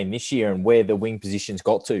All-Australian team this year and where the wing positions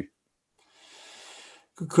got to.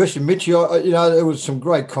 Good question, Mitch. There was some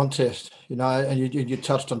great contest, and you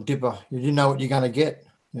touched on Dipper. You didn't know what you're going to get.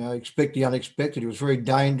 Expect the unexpected. He was very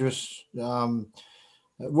dangerous. It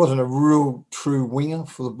wasn't a real true winger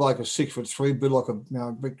for the bloke of 6'3", bit like a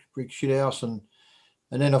brick shithouse. And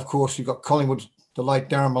then, of course, you've got Collingwood, the late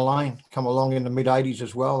Darren Mullane, come along in the mid-'80s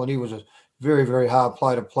as well. And he was a very, very hard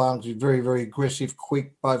player to play on. He was very, very aggressive,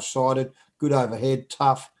 quick, both-sided, good overhead,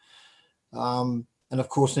 tough. And, of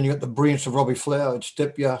course, then you got the brilliance of Robbie Flower. He'd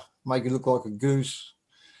step you, make you look like a goose.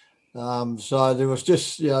 So there was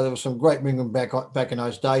just, there was some great wingmen back in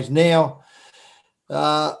those days. Now,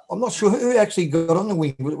 I'm not sure who actually got on the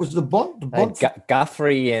wing, but it was the Bond.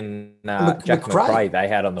 Guthrie and Jack McRae they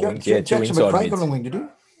had on the wing. Yeah, Jackson McRae got on the wing, did he?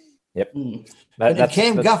 Yep. And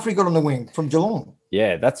Cam Guthrie got on the wing from Geelong.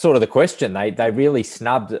 Yeah, that's sort of the question. They really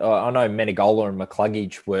snubbed. I know Menegola and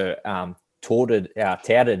McCluggage were touted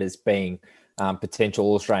as being potential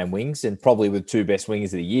All-Australian wings and probably the two best wingers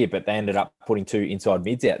of the year, but they ended up putting two inside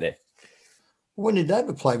mids out there. When did they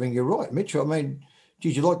ever play wing? You're right, Mitch. I mean,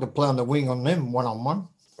 geez, you like to play on the wing on them one-on-one.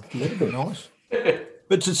 That'd be nice.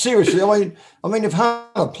 But seriously, I mean, if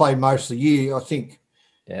Hunter played most of the year, I think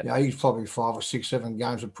he's probably 5 or 6, 7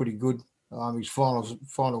 games are pretty good. His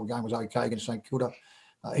final game was okay against St Kilda.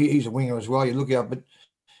 He's a winger as well. You look out, but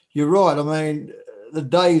you're right. I mean, the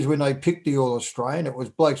days when they picked the All-Australian, it was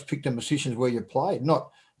blokes picked in positions where you played,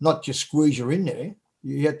 not just squeeze you in there.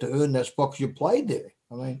 You had to earn that spot because you played there.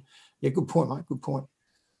 I mean, yeah, good point, mate. Good point.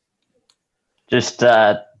 Just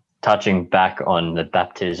touching back on the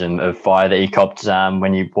baptism of fire that you copped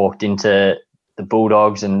when you walked into the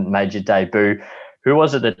Bulldogs and made your debut. Who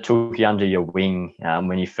was it that took you under your wing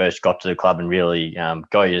when you first got to the club and really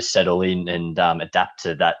got you to settle in and adapt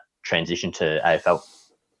to that transition to AFL?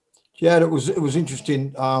 Yeah, it was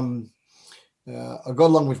interesting. I got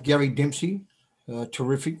along with Gary Dempsey,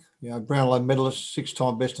 terrific. Brownlow medalist,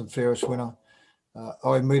 6-time best and fairest winner.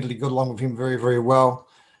 I immediately got along with him very, very well.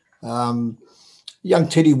 Young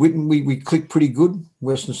Teddy Whitten, we clicked pretty good,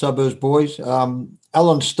 Western Suburbs boys.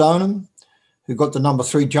 Alan Stoneham, who got the number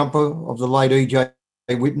 3 jumper of the late E.J.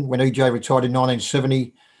 Whitten when E.J. retired in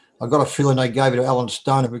 1970. I got a feeling they gave it to Alan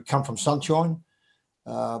Stoneham, who'd come from Sunshine.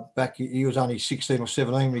 He was only 16 or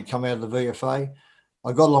 17 when he came out of the VFA.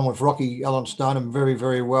 I got along with Rocky Alan Stoneham very,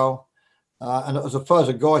 very well. And as far as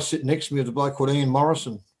a guy sitting next to me was a bloke called Ian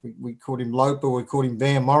Morrison. We called him Loper. We called him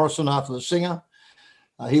Van Morrison after the singer.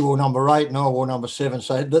 He wore number 8 and I wore number 7.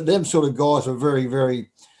 So them sort of guys were very, very,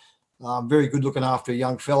 very good looking after a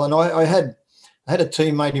young fella. And I had a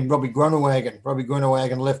teammate named Robbie Grunewagen. Robbie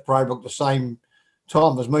Grunewagen left Braybrook the same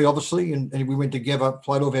time as me, obviously, and we went together,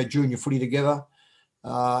 played all of our junior footy together.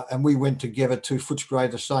 And we went together to Footscray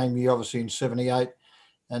the same year, obviously in 78.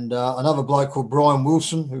 And another bloke called Brian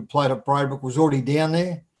Wilson, who played at Braybrook, was already down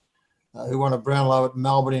there, who won a Brownlow at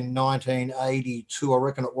Melbourne in 1982, I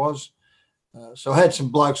reckon it was. So I had some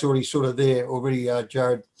blokes already sort of there already,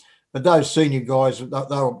 Jared. But those senior guys, they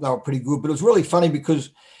were pretty good. But it was really funny because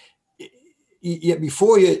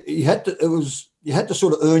before you had to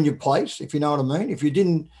sort of earn your place, if you know what I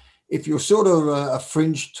mean. If you're sort of a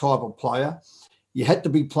fringe type of player, you had to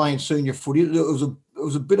be playing senior footy. It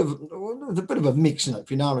was a bit of a mix in it,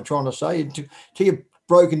 if you know what I'm trying to say. Till you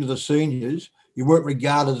broke into the seniors, you weren't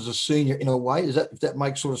regarded as a senior in a way. If that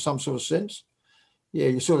makes sort of some sort of sense? Yeah,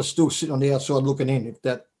 you're sort of still sitting on the outside looking in, if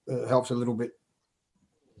that helps a little bit.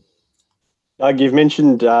 Doug, you've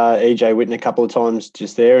mentioned E.J. Whitten a couple of times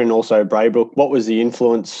just there, and also Braybrook. What was the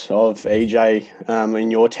influence of E.J. In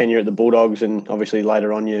your tenure at the Bulldogs? And obviously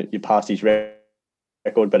later on you passed his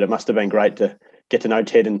record, but it must have been great to get to know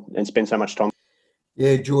Ted and spend so much time.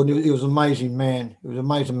 Yeah, Jordan, he was an amazing man. He was an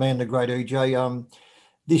amazing man, the great EJ.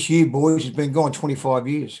 This year, boys, he's been gone 25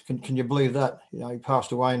 years. Can you believe that? He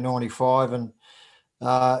passed away in 95, and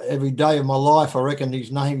every day of my life, I reckon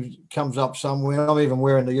his name comes up somewhere. I'm even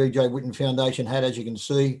wearing the E.J. Whitten Foundation hat, as you can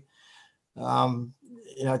see.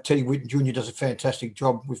 Teddy Whitten Jr. does a fantastic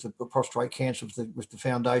job with the prostate cancer with the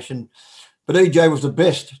foundation. But E.J. was the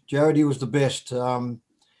best, Jared. He was the best.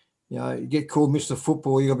 you get called Mr.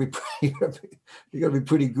 Football, you got to be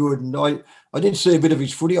pretty good. And I did see a bit of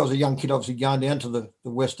his footy. I was a young kid, obviously going down to the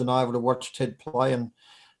Western Oval to watch Ted play, and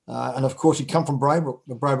of course he come from Braybrook,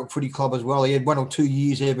 the Braybrook Footy Club as well. He had 1 or 2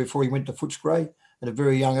 years there before he went to Footscray at a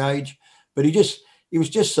very young age. But he was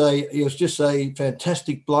just a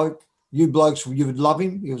fantastic bloke. You blokes, you would love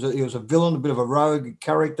him. He was a villain, a bit of a rogue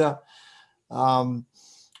character.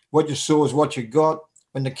 What you saw is what you got.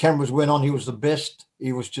 When the cameras went on, he was the best.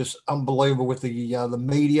 He was just unbelievable with the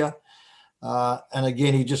media. And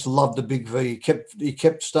again, he just loved the Big V. He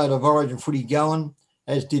kept State of Origin footy going,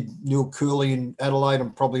 as did Neil Cooley in Adelaide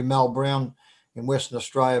and probably Mal Brown in Western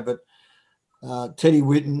Australia. But Teddy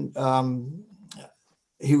Whitten,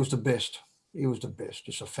 he was the best. He was the best.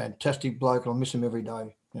 Just a fantastic bloke, and I miss him every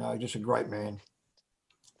day. Just a great man.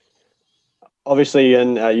 Obviously,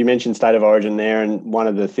 and you mentioned State of Origin there, and one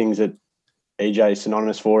of the things that EJ is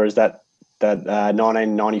synonymous for is that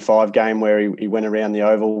 1995 game where he went around the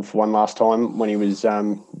oval for one last time when he was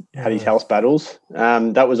had his health battles.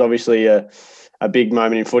 That was obviously a big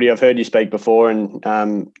moment in footy. I've heard you speak before,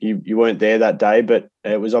 and you weren't there that day, but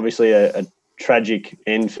it was obviously a tragic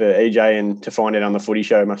end for EJ, and to find it on the footy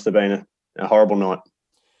show must have been a horrible night.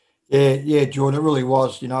 Yeah, Jordan, it really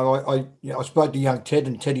was. I spoke to young Ted,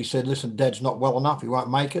 and Teddy said, "Listen, Dad's not well enough. He won't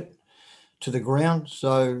make it to the ground.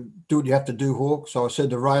 So do what you have to do, Hawk." So I said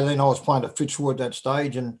to Raylene, I was playing at Fitzroy at that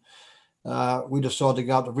stage, and we decided to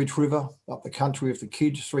go up the Rich River, up the country with the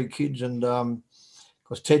kids, 3 kids, and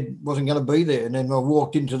because Ted wasn't going to be there. And then I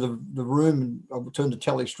walked into the room, and I turned the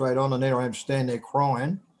telly straight on, and there I am standing there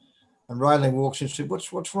crying. And Raylene walks in and said,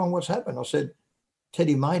 "What's wrong? What's happened?" I said,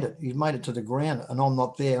 "Teddy made it. He's made it to the ground, and I'm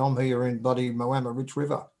not there. I'm here in bloody Moama Rich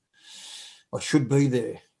River. I should be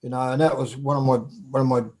there." And that was one of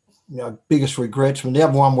my biggest regrets. And the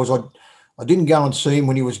other one was I didn't go and see him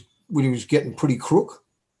when he was getting pretty crook.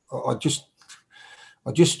 I just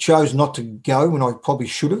chose not to go when I probably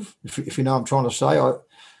should have, if you know what I'm trying to say. I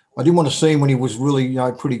didn't want to see him when he was really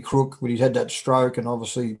pretty crook, when he's had that stroke and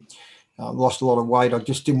obviously lost a lot of weight. I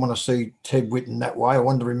just didn't want to see Ted Whitten that way. I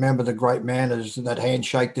wanted to remember the great man as that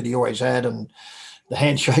handshake that he always had, and the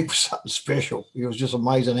handshake was something special. It was just an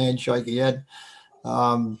amazing handshake he had.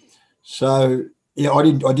 So yeah, I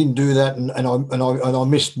didn't do that, and I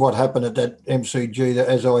missed what happened at that MCG. That,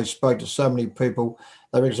 as I spoke to so many people,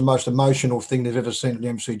 that was the most emotional thing they've ever seen at the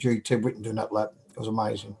MCG. Ted Whitten doing that lap, it was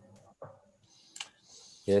amazing.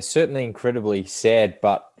 Yeah, certainly incredibly sad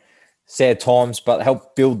times, but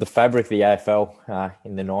helped build the fabric of the AFL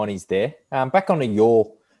in the 90s there. Back onto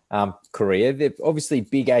your career, obviously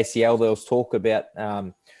big ACL. There was talk about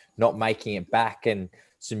not making it back and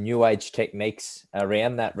some new age techniques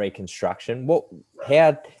around that reconstruction.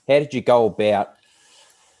 How did you go about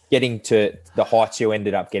getting to the heights you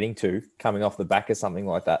ended up getting to, coming off the back of something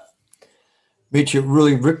like that? Mitch, it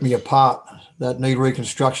really ripped me apart, that knee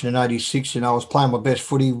reconstruction in 86. I was playing my best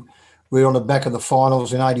footy. We were on the back of the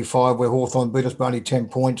finals in 85 where Hawthorn beat us by only 10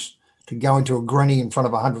 points to go into a granny in front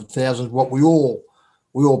of 100,000. What we all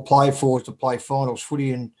play for is to play finals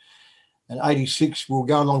footy. And 86, we were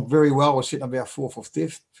going along very well. We're sitting about 4th or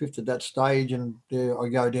 5th at that stage. And I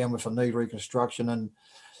go down with a knee reconstruction. And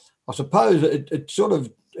I suppose it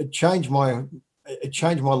changed my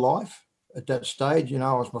life at that stage.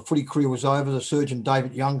 As my footy career was over, the surgeon,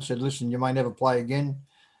 David Young, said, "Listen, you may never play again.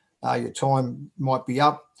 Your time might be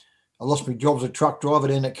up." I lost my job as a truck driver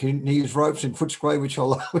down at Kinnears Ropes in Footscray, which I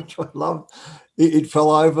loved. It fell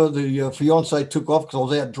over. The fiance took off because I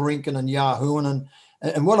was out drinking and yahooing.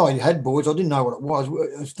 And what I had, boys, I didn't know what it was. It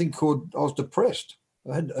was a thing called, I was depressed.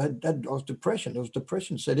 I was depression. There was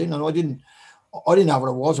depression set in, and I didn't know what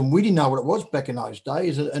it was, and we didn't know what it was back in those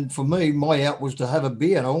days. And for me, my out was to have a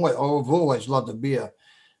beer, and I've always loved a beer.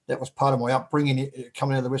 That was part of my upbringing,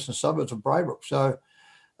 coming out of the western suburbs of Braybrook. So,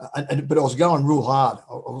 but I was going real hard.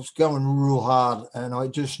 And I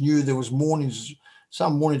just knew there was mornings.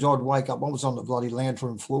 Some mornings I'd wake up, I was on the bloody lounge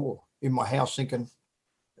room floor in my house thinking,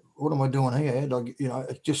 "What am I doing here?"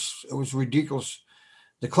 It was ridiculous.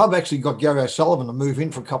 The club actually got Gary O'Sullivan to move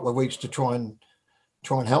in for a couple of weeks to try and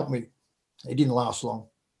help me. It didn't last long.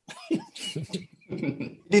 It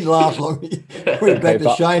didn't last long. We went back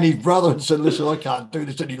to Shane, his brother, and said, "Listen, I can't do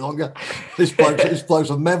this any longer. This bloke's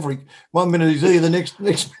a maverick. 1 minute he's here, the next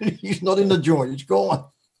minute he's not in the joint. He's gone."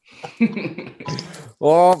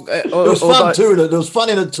 Well, it was fun too. There was fun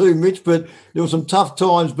in it too, Mitch. But there were some tough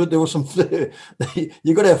times, but there was some.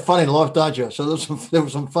 You got to have fun in life, don't you? So there were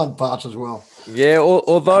some fun parts as well. Yeah,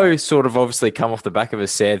 although sort of obviously come off the back of a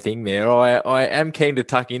sad thing there, I am keen to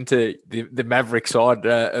tuck into the Maverick side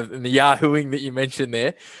and the Yahooing that you mentioned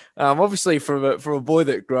there. Obviously, from a boy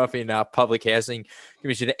that grew up in public housing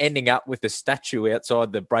commission, ending up with a statue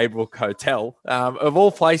outside the Braybrook Hotel, of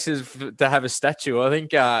all places to have a statue, I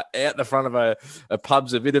think out the front of a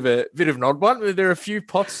pub's a bit of an odd one. Were there a few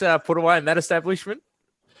pots put away in that establishment?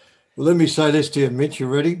 Well, let me say this to you, Mitch. You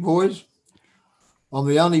ready, boys? I'm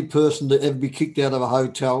the only person to ever be kicked out of a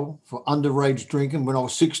hotel for underage drinking when I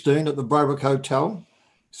was 16 at the Braybrook Hotel.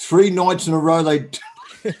 3 nights in a row they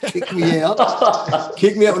kicked me out.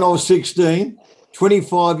 Kicked me out when I was 16.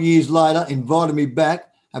 25 years later, invited me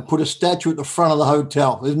back and put a statue at the front of the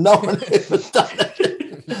hotel. There's no one ever done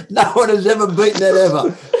that. No one has ever beaten that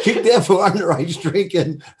ever. Kicked out for underage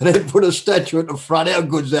drinking and then put a statue at the front. How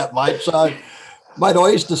good's that, mate? So, mate, I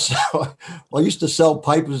used to sell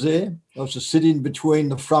papers there. I was to sit in between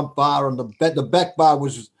the front bar and the back bar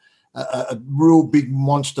was a real big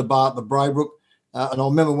monster bar at the Braybrook. And I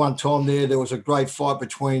remember one time there was a great fight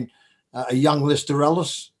between a young Lester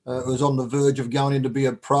Ellis, who was on the verge of going in to be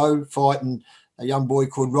a pro, fighting a young boy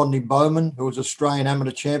called Rodney Bowman, who was Australian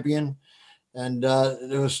amateur champion. And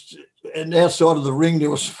and outside of the ring, there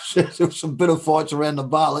was some bitter fights around the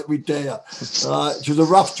bar, let me tell you. It was a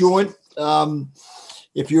rough joint.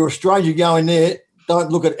 If you're a stranger going there,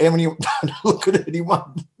 don't look at anyone.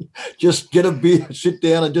 Just get a beer, sit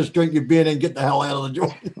down and just drink your beer and get the hell out of the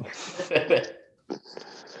joint.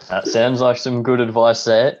 That sounds like some good advice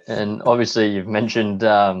there. And obviously you've mentioned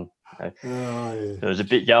there was a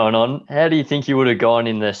bit going on. How do you think you would have gone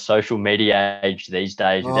in the social media age these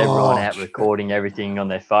days with everyone out recording everything on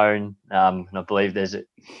their phone? And I believe there's a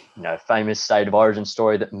famous State of Origin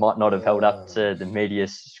story that might not have held up to the media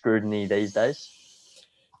scrutiny these days.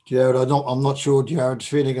 Jared, I'm not sure, Jared.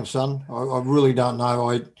 Fair dinkum, son. I really don't know.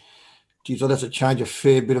 I'd have to change a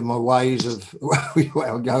fair bit of my ways of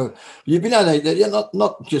where I go. You know,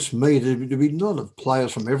 not just me. There'd be a lot of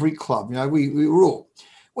players from every club. You know, we were all,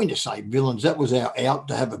 when you say villains, that was our out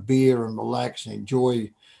to have a beer and relax and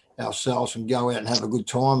enjoy ourselves and go out and have a good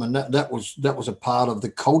time. And that was a part of the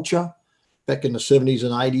culture back in the 70s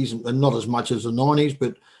and 80s, and not as much as the 90s,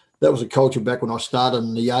 but that was a culture back when I started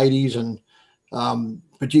in the 80s. And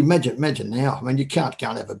but you imagine now. I mean, you can't go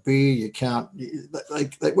and have a beer. You can't.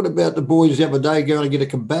 What about the boys the other day going to get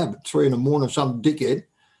a kebab at 3 a.m? Some dickhead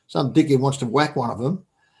wants to whack one of them.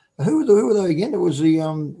 Who were they again? It was the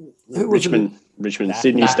Richmond,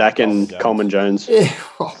 Sydney Stack and Coleman Jones. Yeah.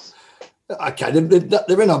 Well, okay,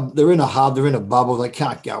 they're in a hub. They're in a bubble. They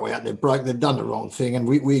can't go out. They're broke. They've done the wrong thing, and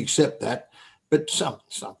we accept that. But some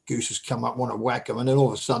gooses come up, want to whack them, and then all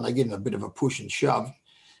of a sudden they get in a bit of a push and shove.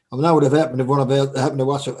 I mean, that would have happened if happened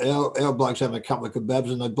to us. Our blokes having a couple of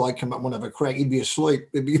kebabs and the bloke come up and want to have a crack. He'd be asleep.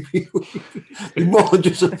 He'd be more than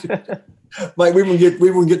just mate. We wouldn't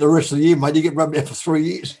get the rest of the year, mate. You get rubbed out for 3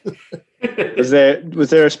 years. Was there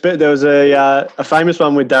a famous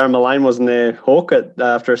one with Darren Mullane, wasn't there? Hawk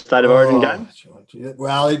after a State of Origin game.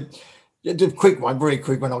 Well, it's a quick one, very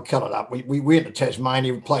quick one. I'll cut it up. We went to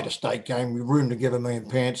Tasmania. We played a state game. We roomed together, me and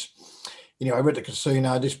Pants. I went to the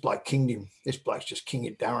casino. This bloke kinged him. This bloke's just king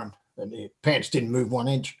at Darren. And Pants didn't move 1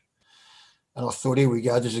 inch. And I thought, here we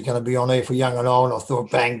go. This is going to be on air for young and old. And I thought,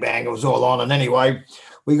 bang, bang, it was all on. And anyway,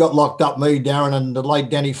 we got locked up, me, Darren, and the late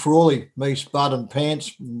Danny Frawley, me, Spud, and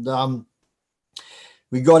Pants. And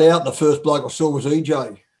we got out. The first bloke I saw was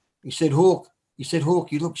EJ. He said, Hawk,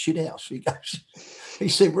 you look shit house. He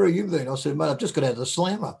said, where have you been? I said, mate, I've just got out of the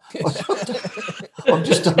slammer. I've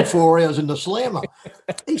just done 4 hours in the slammer.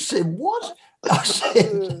 He said, what? I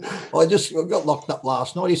said, I got locked up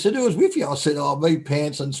last night. He said, who was with you? I said, me,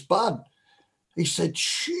 Pants, and Spud. He said,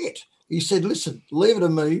 shit. He said, listen, leave it to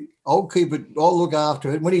me. I'll keep it. I'll look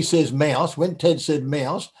after it. When he says mouse, when Ted said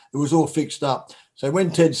mouse, it was all fixed up. So when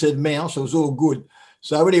Ted said mouse, it was all good.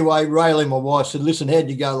 So anyway, Rayleigh, my wife, said, listen, how'd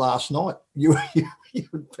you go last night? You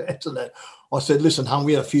would answer that. I said, listen, hon,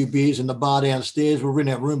 we had a few beers in the bar downstairs. We were in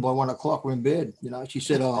our room by 1 o'clock. We're in bed. She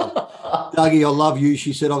said, Dougie, I love you.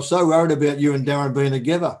 She said, I'm so worried about you and Darren being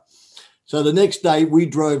together. So the next day we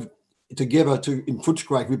drove together in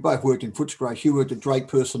Footscray. We both worked in Footscray. She worked at Drake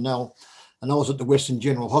Personnel, and I was at the Western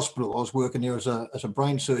General Hospital. I was working there as a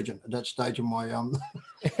brain surgeon at that stage of my I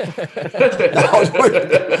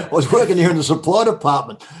was working here in the supply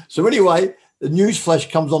department. So anyway, the news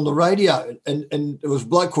flash comes on the radio, and it was a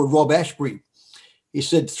bloke called Rob Ashbury. He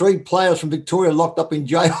said 3 players from Victoria locked up in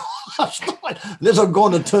jail last night. And as I've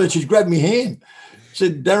gone to turn, she's grabbed my hand.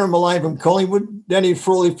 said Darren Mullane from Collingwood, Danny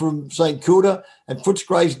Frawley from St Kilda, and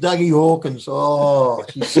Footscray's Dougie Hawkins. Oh,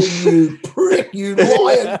 she said, you prick, you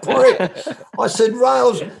lying prick. I said,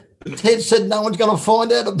 Rails, Ted said no one's going to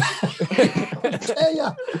find out about it. I tell you.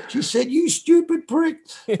 She said, you stupid prick.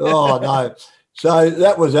 Oh, no. So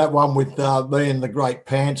that was that one with me and the Great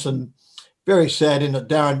Pants, and very sad in it.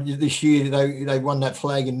 Darren, this year they won that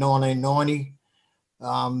flag in 1990.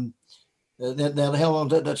 Now, how long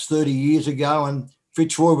is that? That's 30 years ago, and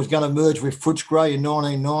Fitzroy was going to merge with Footscray in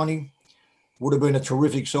 1990. Would have been a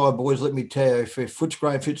terrific side, boys, let me tell you. If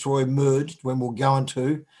Footscray and Fitzroy merged when we're going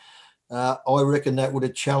to, I reckon that would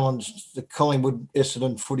have challenged the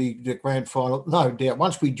Collingwood-Essendon footy, the grand final. No doubt.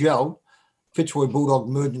 Once we gelled, Fitzroy Bulldog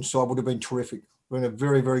merging side would have been terrific. Been a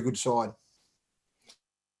very, very good side.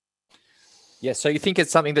 Yeah, so you think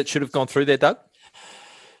it's something that should have gone through there, Doug?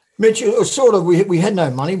 Mitch, it was sort of, we had no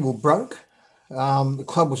money, we were broke. The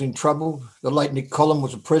club was in trouble. The late Nick Collum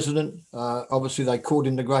was the president. Obviously, they called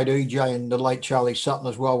in the great EJ, and the late Charlie Sutton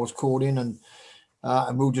as well was called in, and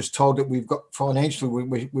we were just told that we've got financially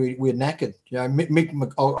we're knackered. You know, Mick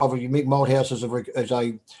Malthouse is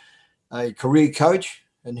a career coach,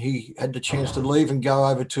 and he had the chance to leave and go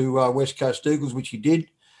over to West Coast Eagles, which he did.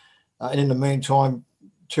 And in the meantime,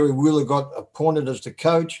 Terry Wheeler got appointed as the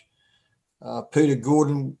coach. Peter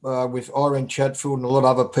Gordon with Irene Chatfield and a lot of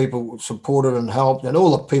other people supported and helped, and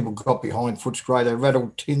all the people got behind Footscray. They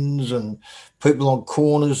rattled tins and people on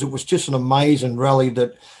corners. It was just an amazing rally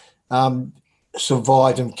that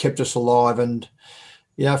survived and kept us alive. And,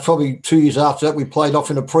 you know, probably 2 years after that, we played off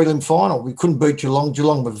in a prelim final. We couldn't beat Geelong.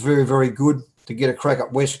 Geelong were very, very good to get a crack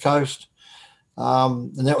at West Coast.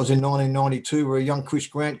 And that was in 1992, where a young Chris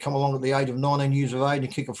Grant come along at the age of 19 years of age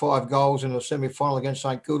and kicking 5 goals in a semi-final against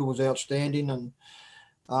St Kilda was outstanding. And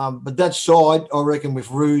but that side, I reckon, with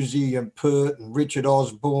Roosie and Pert and Richard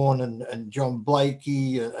Osborne and John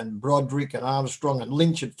Blakey and Broderick and Armstrong and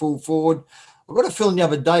Lynch at full forward. I've got a feeling the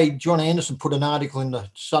other day, John Anderson put an article in the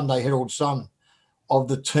Sunday Herald Sun of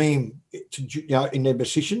the team in their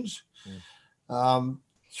positions.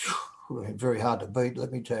 Very hard to beat,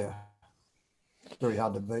 let me tell you. Very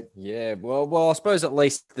hard to beat. Yeah, well, I suppose at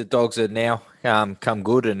least the Dogs are now come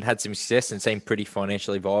good and had some success and seem pretty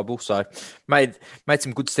financially viable. So made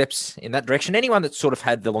some good steps in that direction. Anyone that's sort of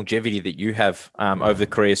had the longevity that you have over the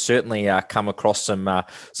career certainly come across some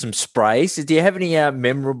sprays. Do you have any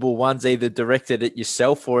memorable ones either directed at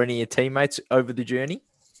yourself or any of your teammates over the journey?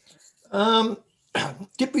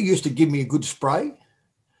 Dipper used to give me a good spray.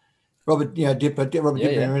 Robert Dipper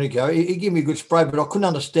Enrico, he gave me a good spray, but I couldn't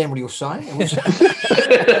understand what he was saying.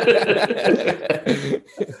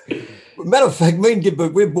 Matter of fact, me and Dipper,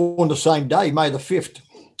 we're born the same day, May the 5th.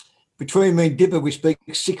 Between me and Dipper, we speak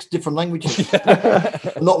 6 different languages.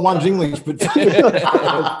 Not one's English, but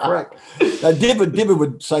correct. Now, Dipper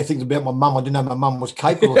would say things about my mum I didn't know my mum was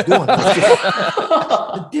capable of doing.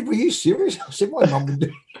 Dipper, are you serious? I said, my mum would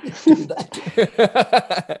do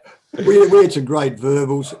that. We had some great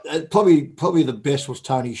verbals. Probably the best was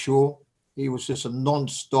Tony Shaw. He was just a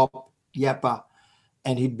non-stop yapper,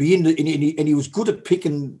 and he'd be and he was good at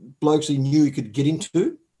picking blokes he knew he could get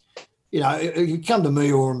into. You know, if you come to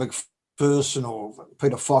me or McPherson or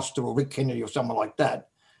Peter Foster or Rick Kennedy or someone like that,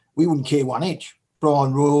 we wouldn't care 1 inch.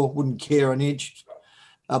 Brian Royal wouldn't care an inch.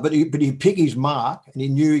 But he'd pick his mark, and he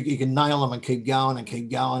knew he could nail them and keep going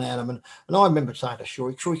at him. And I remember saying to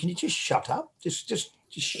Troy, can you just shut up? Just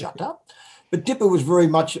shut up. But Dipper was very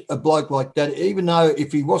much a bloke like that, even though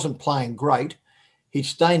if he wasn't playing great, he'd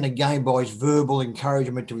stay in the game by his verbal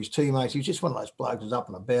encouragement to his teammates. He's just one of those blokes who's up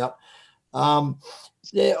and about. Not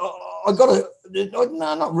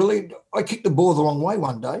really. I kicked the ball the wrong way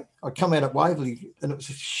one day. I come out at Waverley, and it was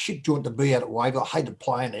a shit joint to be out at Waverley. I hated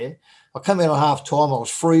playing there. I come out at half time, I was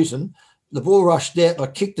freezing. The ball rushed out, and I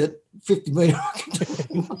kicked it 50 metres. I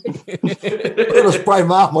got to spray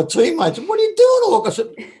half my teammates. What are you doing, Hawk? I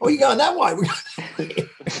said, oh, you're going that way.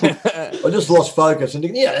 I just lost focus. And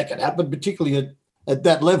that can happen, particularly at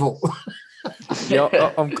that level.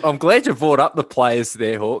 Yeah, I'm glad you brought up the players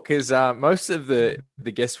there, Hawk, because most of the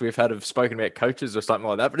guests we've had have spoken about coaches or something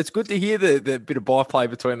like that. But it's good to hear the bit of byplay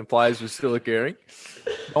between the players was still occurring.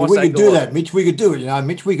 We could do that, Mitch. We could do it,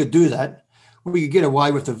 Mitch. We could do that. We could get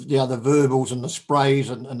away with the verbals and the sprays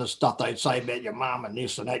and the stuff they'd say about your mum and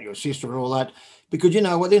this and that, your sister and all that. Because, at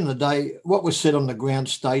the end of the day, what was said on the ground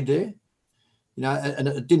stayed there. And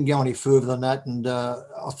it didn't go any further than that. And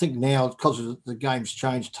I think now, because the game's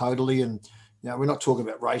changed totally, and we're not talking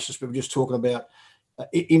about racist, but we're just talking about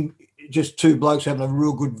just 2 blokes having a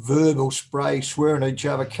real good verbal spray, swearing at each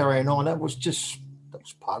other, carrying on. That was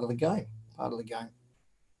part of the game. Part of the game.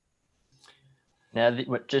 Now,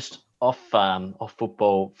 just off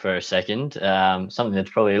football for a second, something that's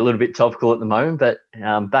probably a little bit topical at the moment, but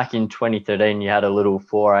back in 2013, you had a little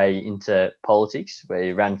foray into politics where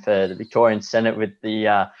you ran for the Victorian Senate with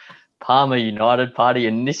the Palmer United Party.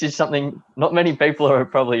 And this is something not many people are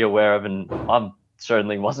probably aware of, and I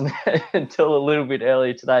certainly wasn't until a little bit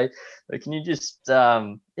earlier today. But can you just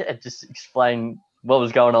explain what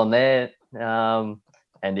was going on there?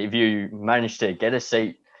 And if you managed to get a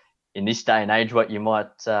seat in this day and age, what you might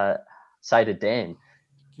say to Dan?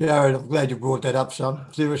 Jared, I'm glad you brought that up, son.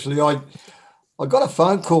 Seriously, I got a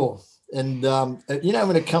phone call, and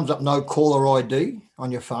when it comes up no caller ID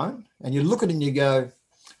on your phone, and you look at it and you go,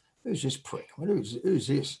 who's this prick? Who's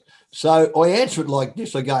this? So I answer it like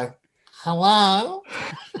this. I go, hello?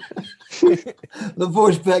 The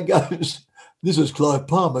voice back goes, this is Clive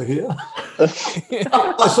Palmer here.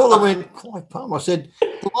 I sort of went, Clive Palmer. I said,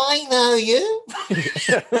 do I know you?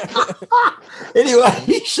 Anyway,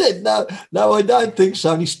 he said, no, I don't think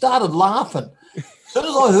so. And he started laughing. As soon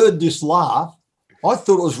as I heard this laugh, I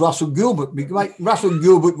thought it was Russell Gilbert. Mate, Russell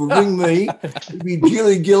Gilbert would ring me. It'd be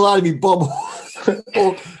Julie Gillard, it'd be Bob.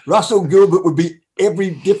 Or Russell Gilbert would be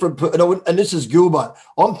every different person. And this is Gilbert.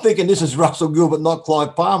 I'm thinking this is Russell Gilbert, not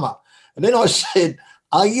Clive Palmer. And then I said,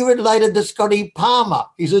 are you related to Scotty Palmer?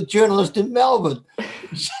 He's a journalist in Melbourne.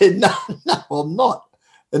 He said, no, I'm not.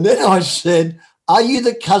 And then I said, are you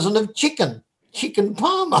the cousin of Chicken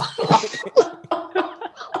Palmer?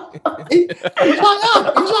 He's hung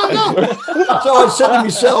up. So I said to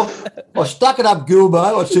myself, I stuck it up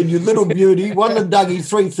Gilbo. I said, you little beauty, one to Dougie,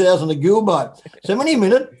 3,000 to Gilbo. So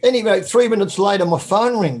anyway, 3 minutes later, my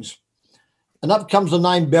phone rings. And up comes the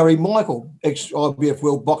name Barry Michael, ex-IBF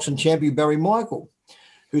World Boxing Champion Barry Michael,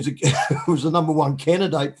 who's the number one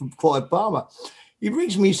candidate from Clive Palmer. He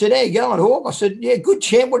rings me, he said, how you going, Hawk? I said, yeah, good,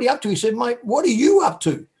 champ, what are you up to? He said, mate, what are you up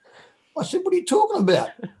to? I said, what are you talking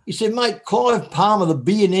about? He said, mate, Clive Palmer, the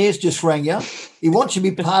billionaire's just rang you. He wants you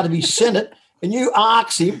to be part of his Senate, and you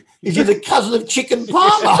ask him, is he the cousin of Chicken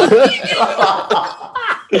Palmer?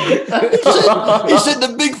 he said,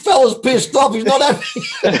 the big fella's pissed off. He's not happy.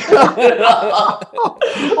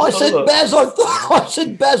 I said, Baz, I thought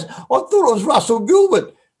it was Russell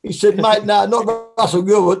Gilbert. He said, mate, no, not Russell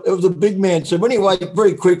Gilbert. It was a big man. So anyway,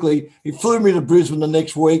 very quickly, he flew me to Brisbane the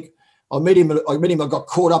next week. I met him. I got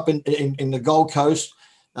caught up in the Gold Coast.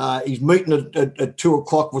 His meeting at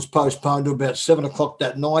 2:00 was postponed to about 7:00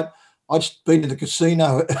 that night. I'd been to the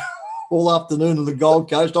casino all afternoon on the Gold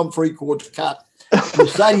Coast. I'm 3/4 cut.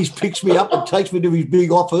 Mercedes picks me up and takes me to his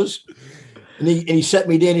big office. And he sat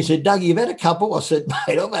me down. He said, Dougie, you've had a couple? I said,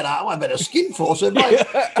 mate, I've had a skinful. I said, mate,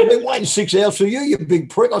 I've been waiting 6 hours for you big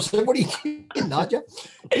prick. I said, what are you kidding, aren't you?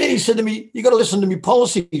 And then he said to me, you got to listen to me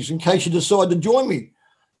policies in case you decide to join me.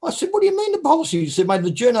 I said, what do you mean the policies? He said, mate,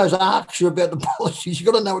 the journos ask you about the policies. You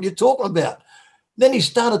got to know what you're talking about. Then he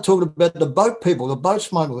started talking about the boat people, the boat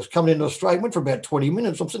smugglers coming into Australia. Went for about 20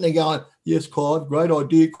 minutes. I'm sitting there going, yes, Clive, great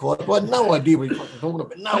idea, Clive. I had no idea what you're talking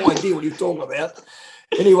about. No idea what you're talking about.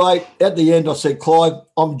 Anyway, at the end, I said, Clive,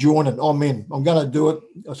 I'm joining. I'm in. I'm going to do it.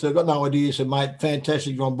 I said, I've got no idea. He said, mate,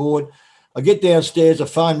 fantastic. You're on board. I get downstairs. The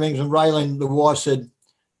phone rings and Raylene, the wife, said,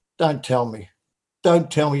 don't tell me.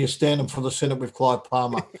 Don't tell me you're standing for the Senate with Clive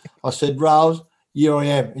Palmer. I said, Rose, here I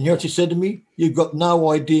am. And you know what she said to me? You've got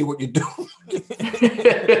no idea what you're doing. You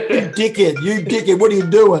dickhead, what are you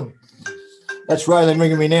doing? That's Raylene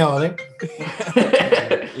ringing me now, I think.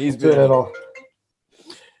 He's been that off.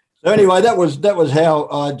 So anyway, that was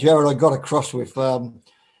how, Jared, I got across with Clive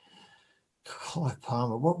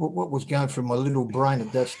Palmer. What was going through my little brain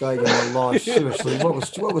at that stage of my life? Seriously,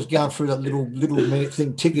 what was going through that little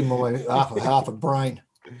thing ticking my half a brain?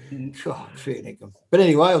 Oh, fair dinkum. But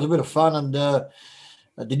anyway, it was a bit of fun. And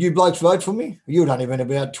did you blokes vote for me? You'd only been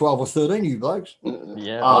about 12 or 13, you blokes.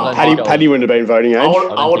 Yeah, Paddy wouldn't have been voting age.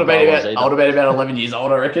 I would have been about 11 years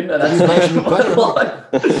old, I reckon. And that's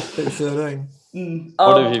 13.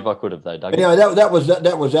 What if I could have though, Doug? Anyway, that was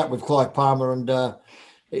that with Clive Palmer, and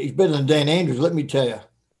he's better than Dan Andrews, let me tell you.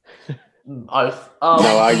 No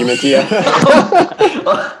argument here.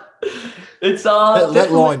 It's that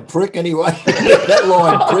line prick anyway. That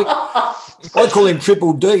line prick. I call him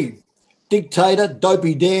Triple D. Dictator,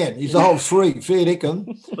 Dopey Dan. He's the whole three. Fair dinkum.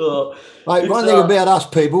 Mate, one thing about us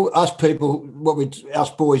people, us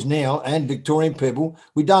boys now and Victorian people,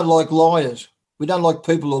 we don't like liars. We don't like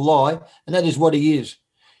people who lie, and that is what he is.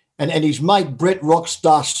 And his mate Brett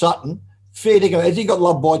Rockstar Sutton, fair dinkum. Has he got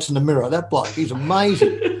love bites in the mirror? That bloke, he's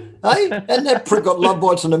amazing. Hey, and that prick got love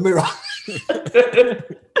bites in the mirror.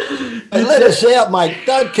 Hey, let us out, mate.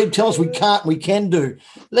 Don't keep telling us we can't. We can do.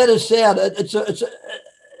 Let us out. It's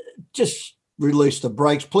just release the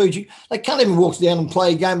brakes, please. They can't even walk down and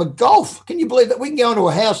play a game of golf. Can you believe that? We can go into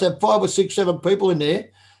a house, have 5 or 6, 7 people in there,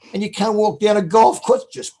 and you can't walk down a golf course.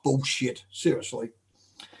 Just bullshit. Seriously.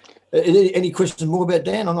 Any questions more about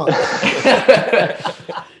Dan or not?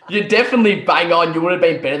 You're definitely bang on. You would have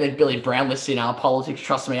been better than Billy Brownless in our politics,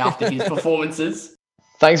 trust me, after his performances.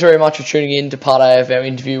 Thanks very much for tuning in to part A of our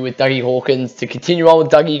interview with Dougie Hawkins. To continue on with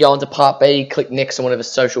Dougie, go on to part B, click next on whatever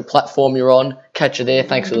social platform you're on. Catch you there.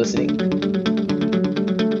 Thanks for listening.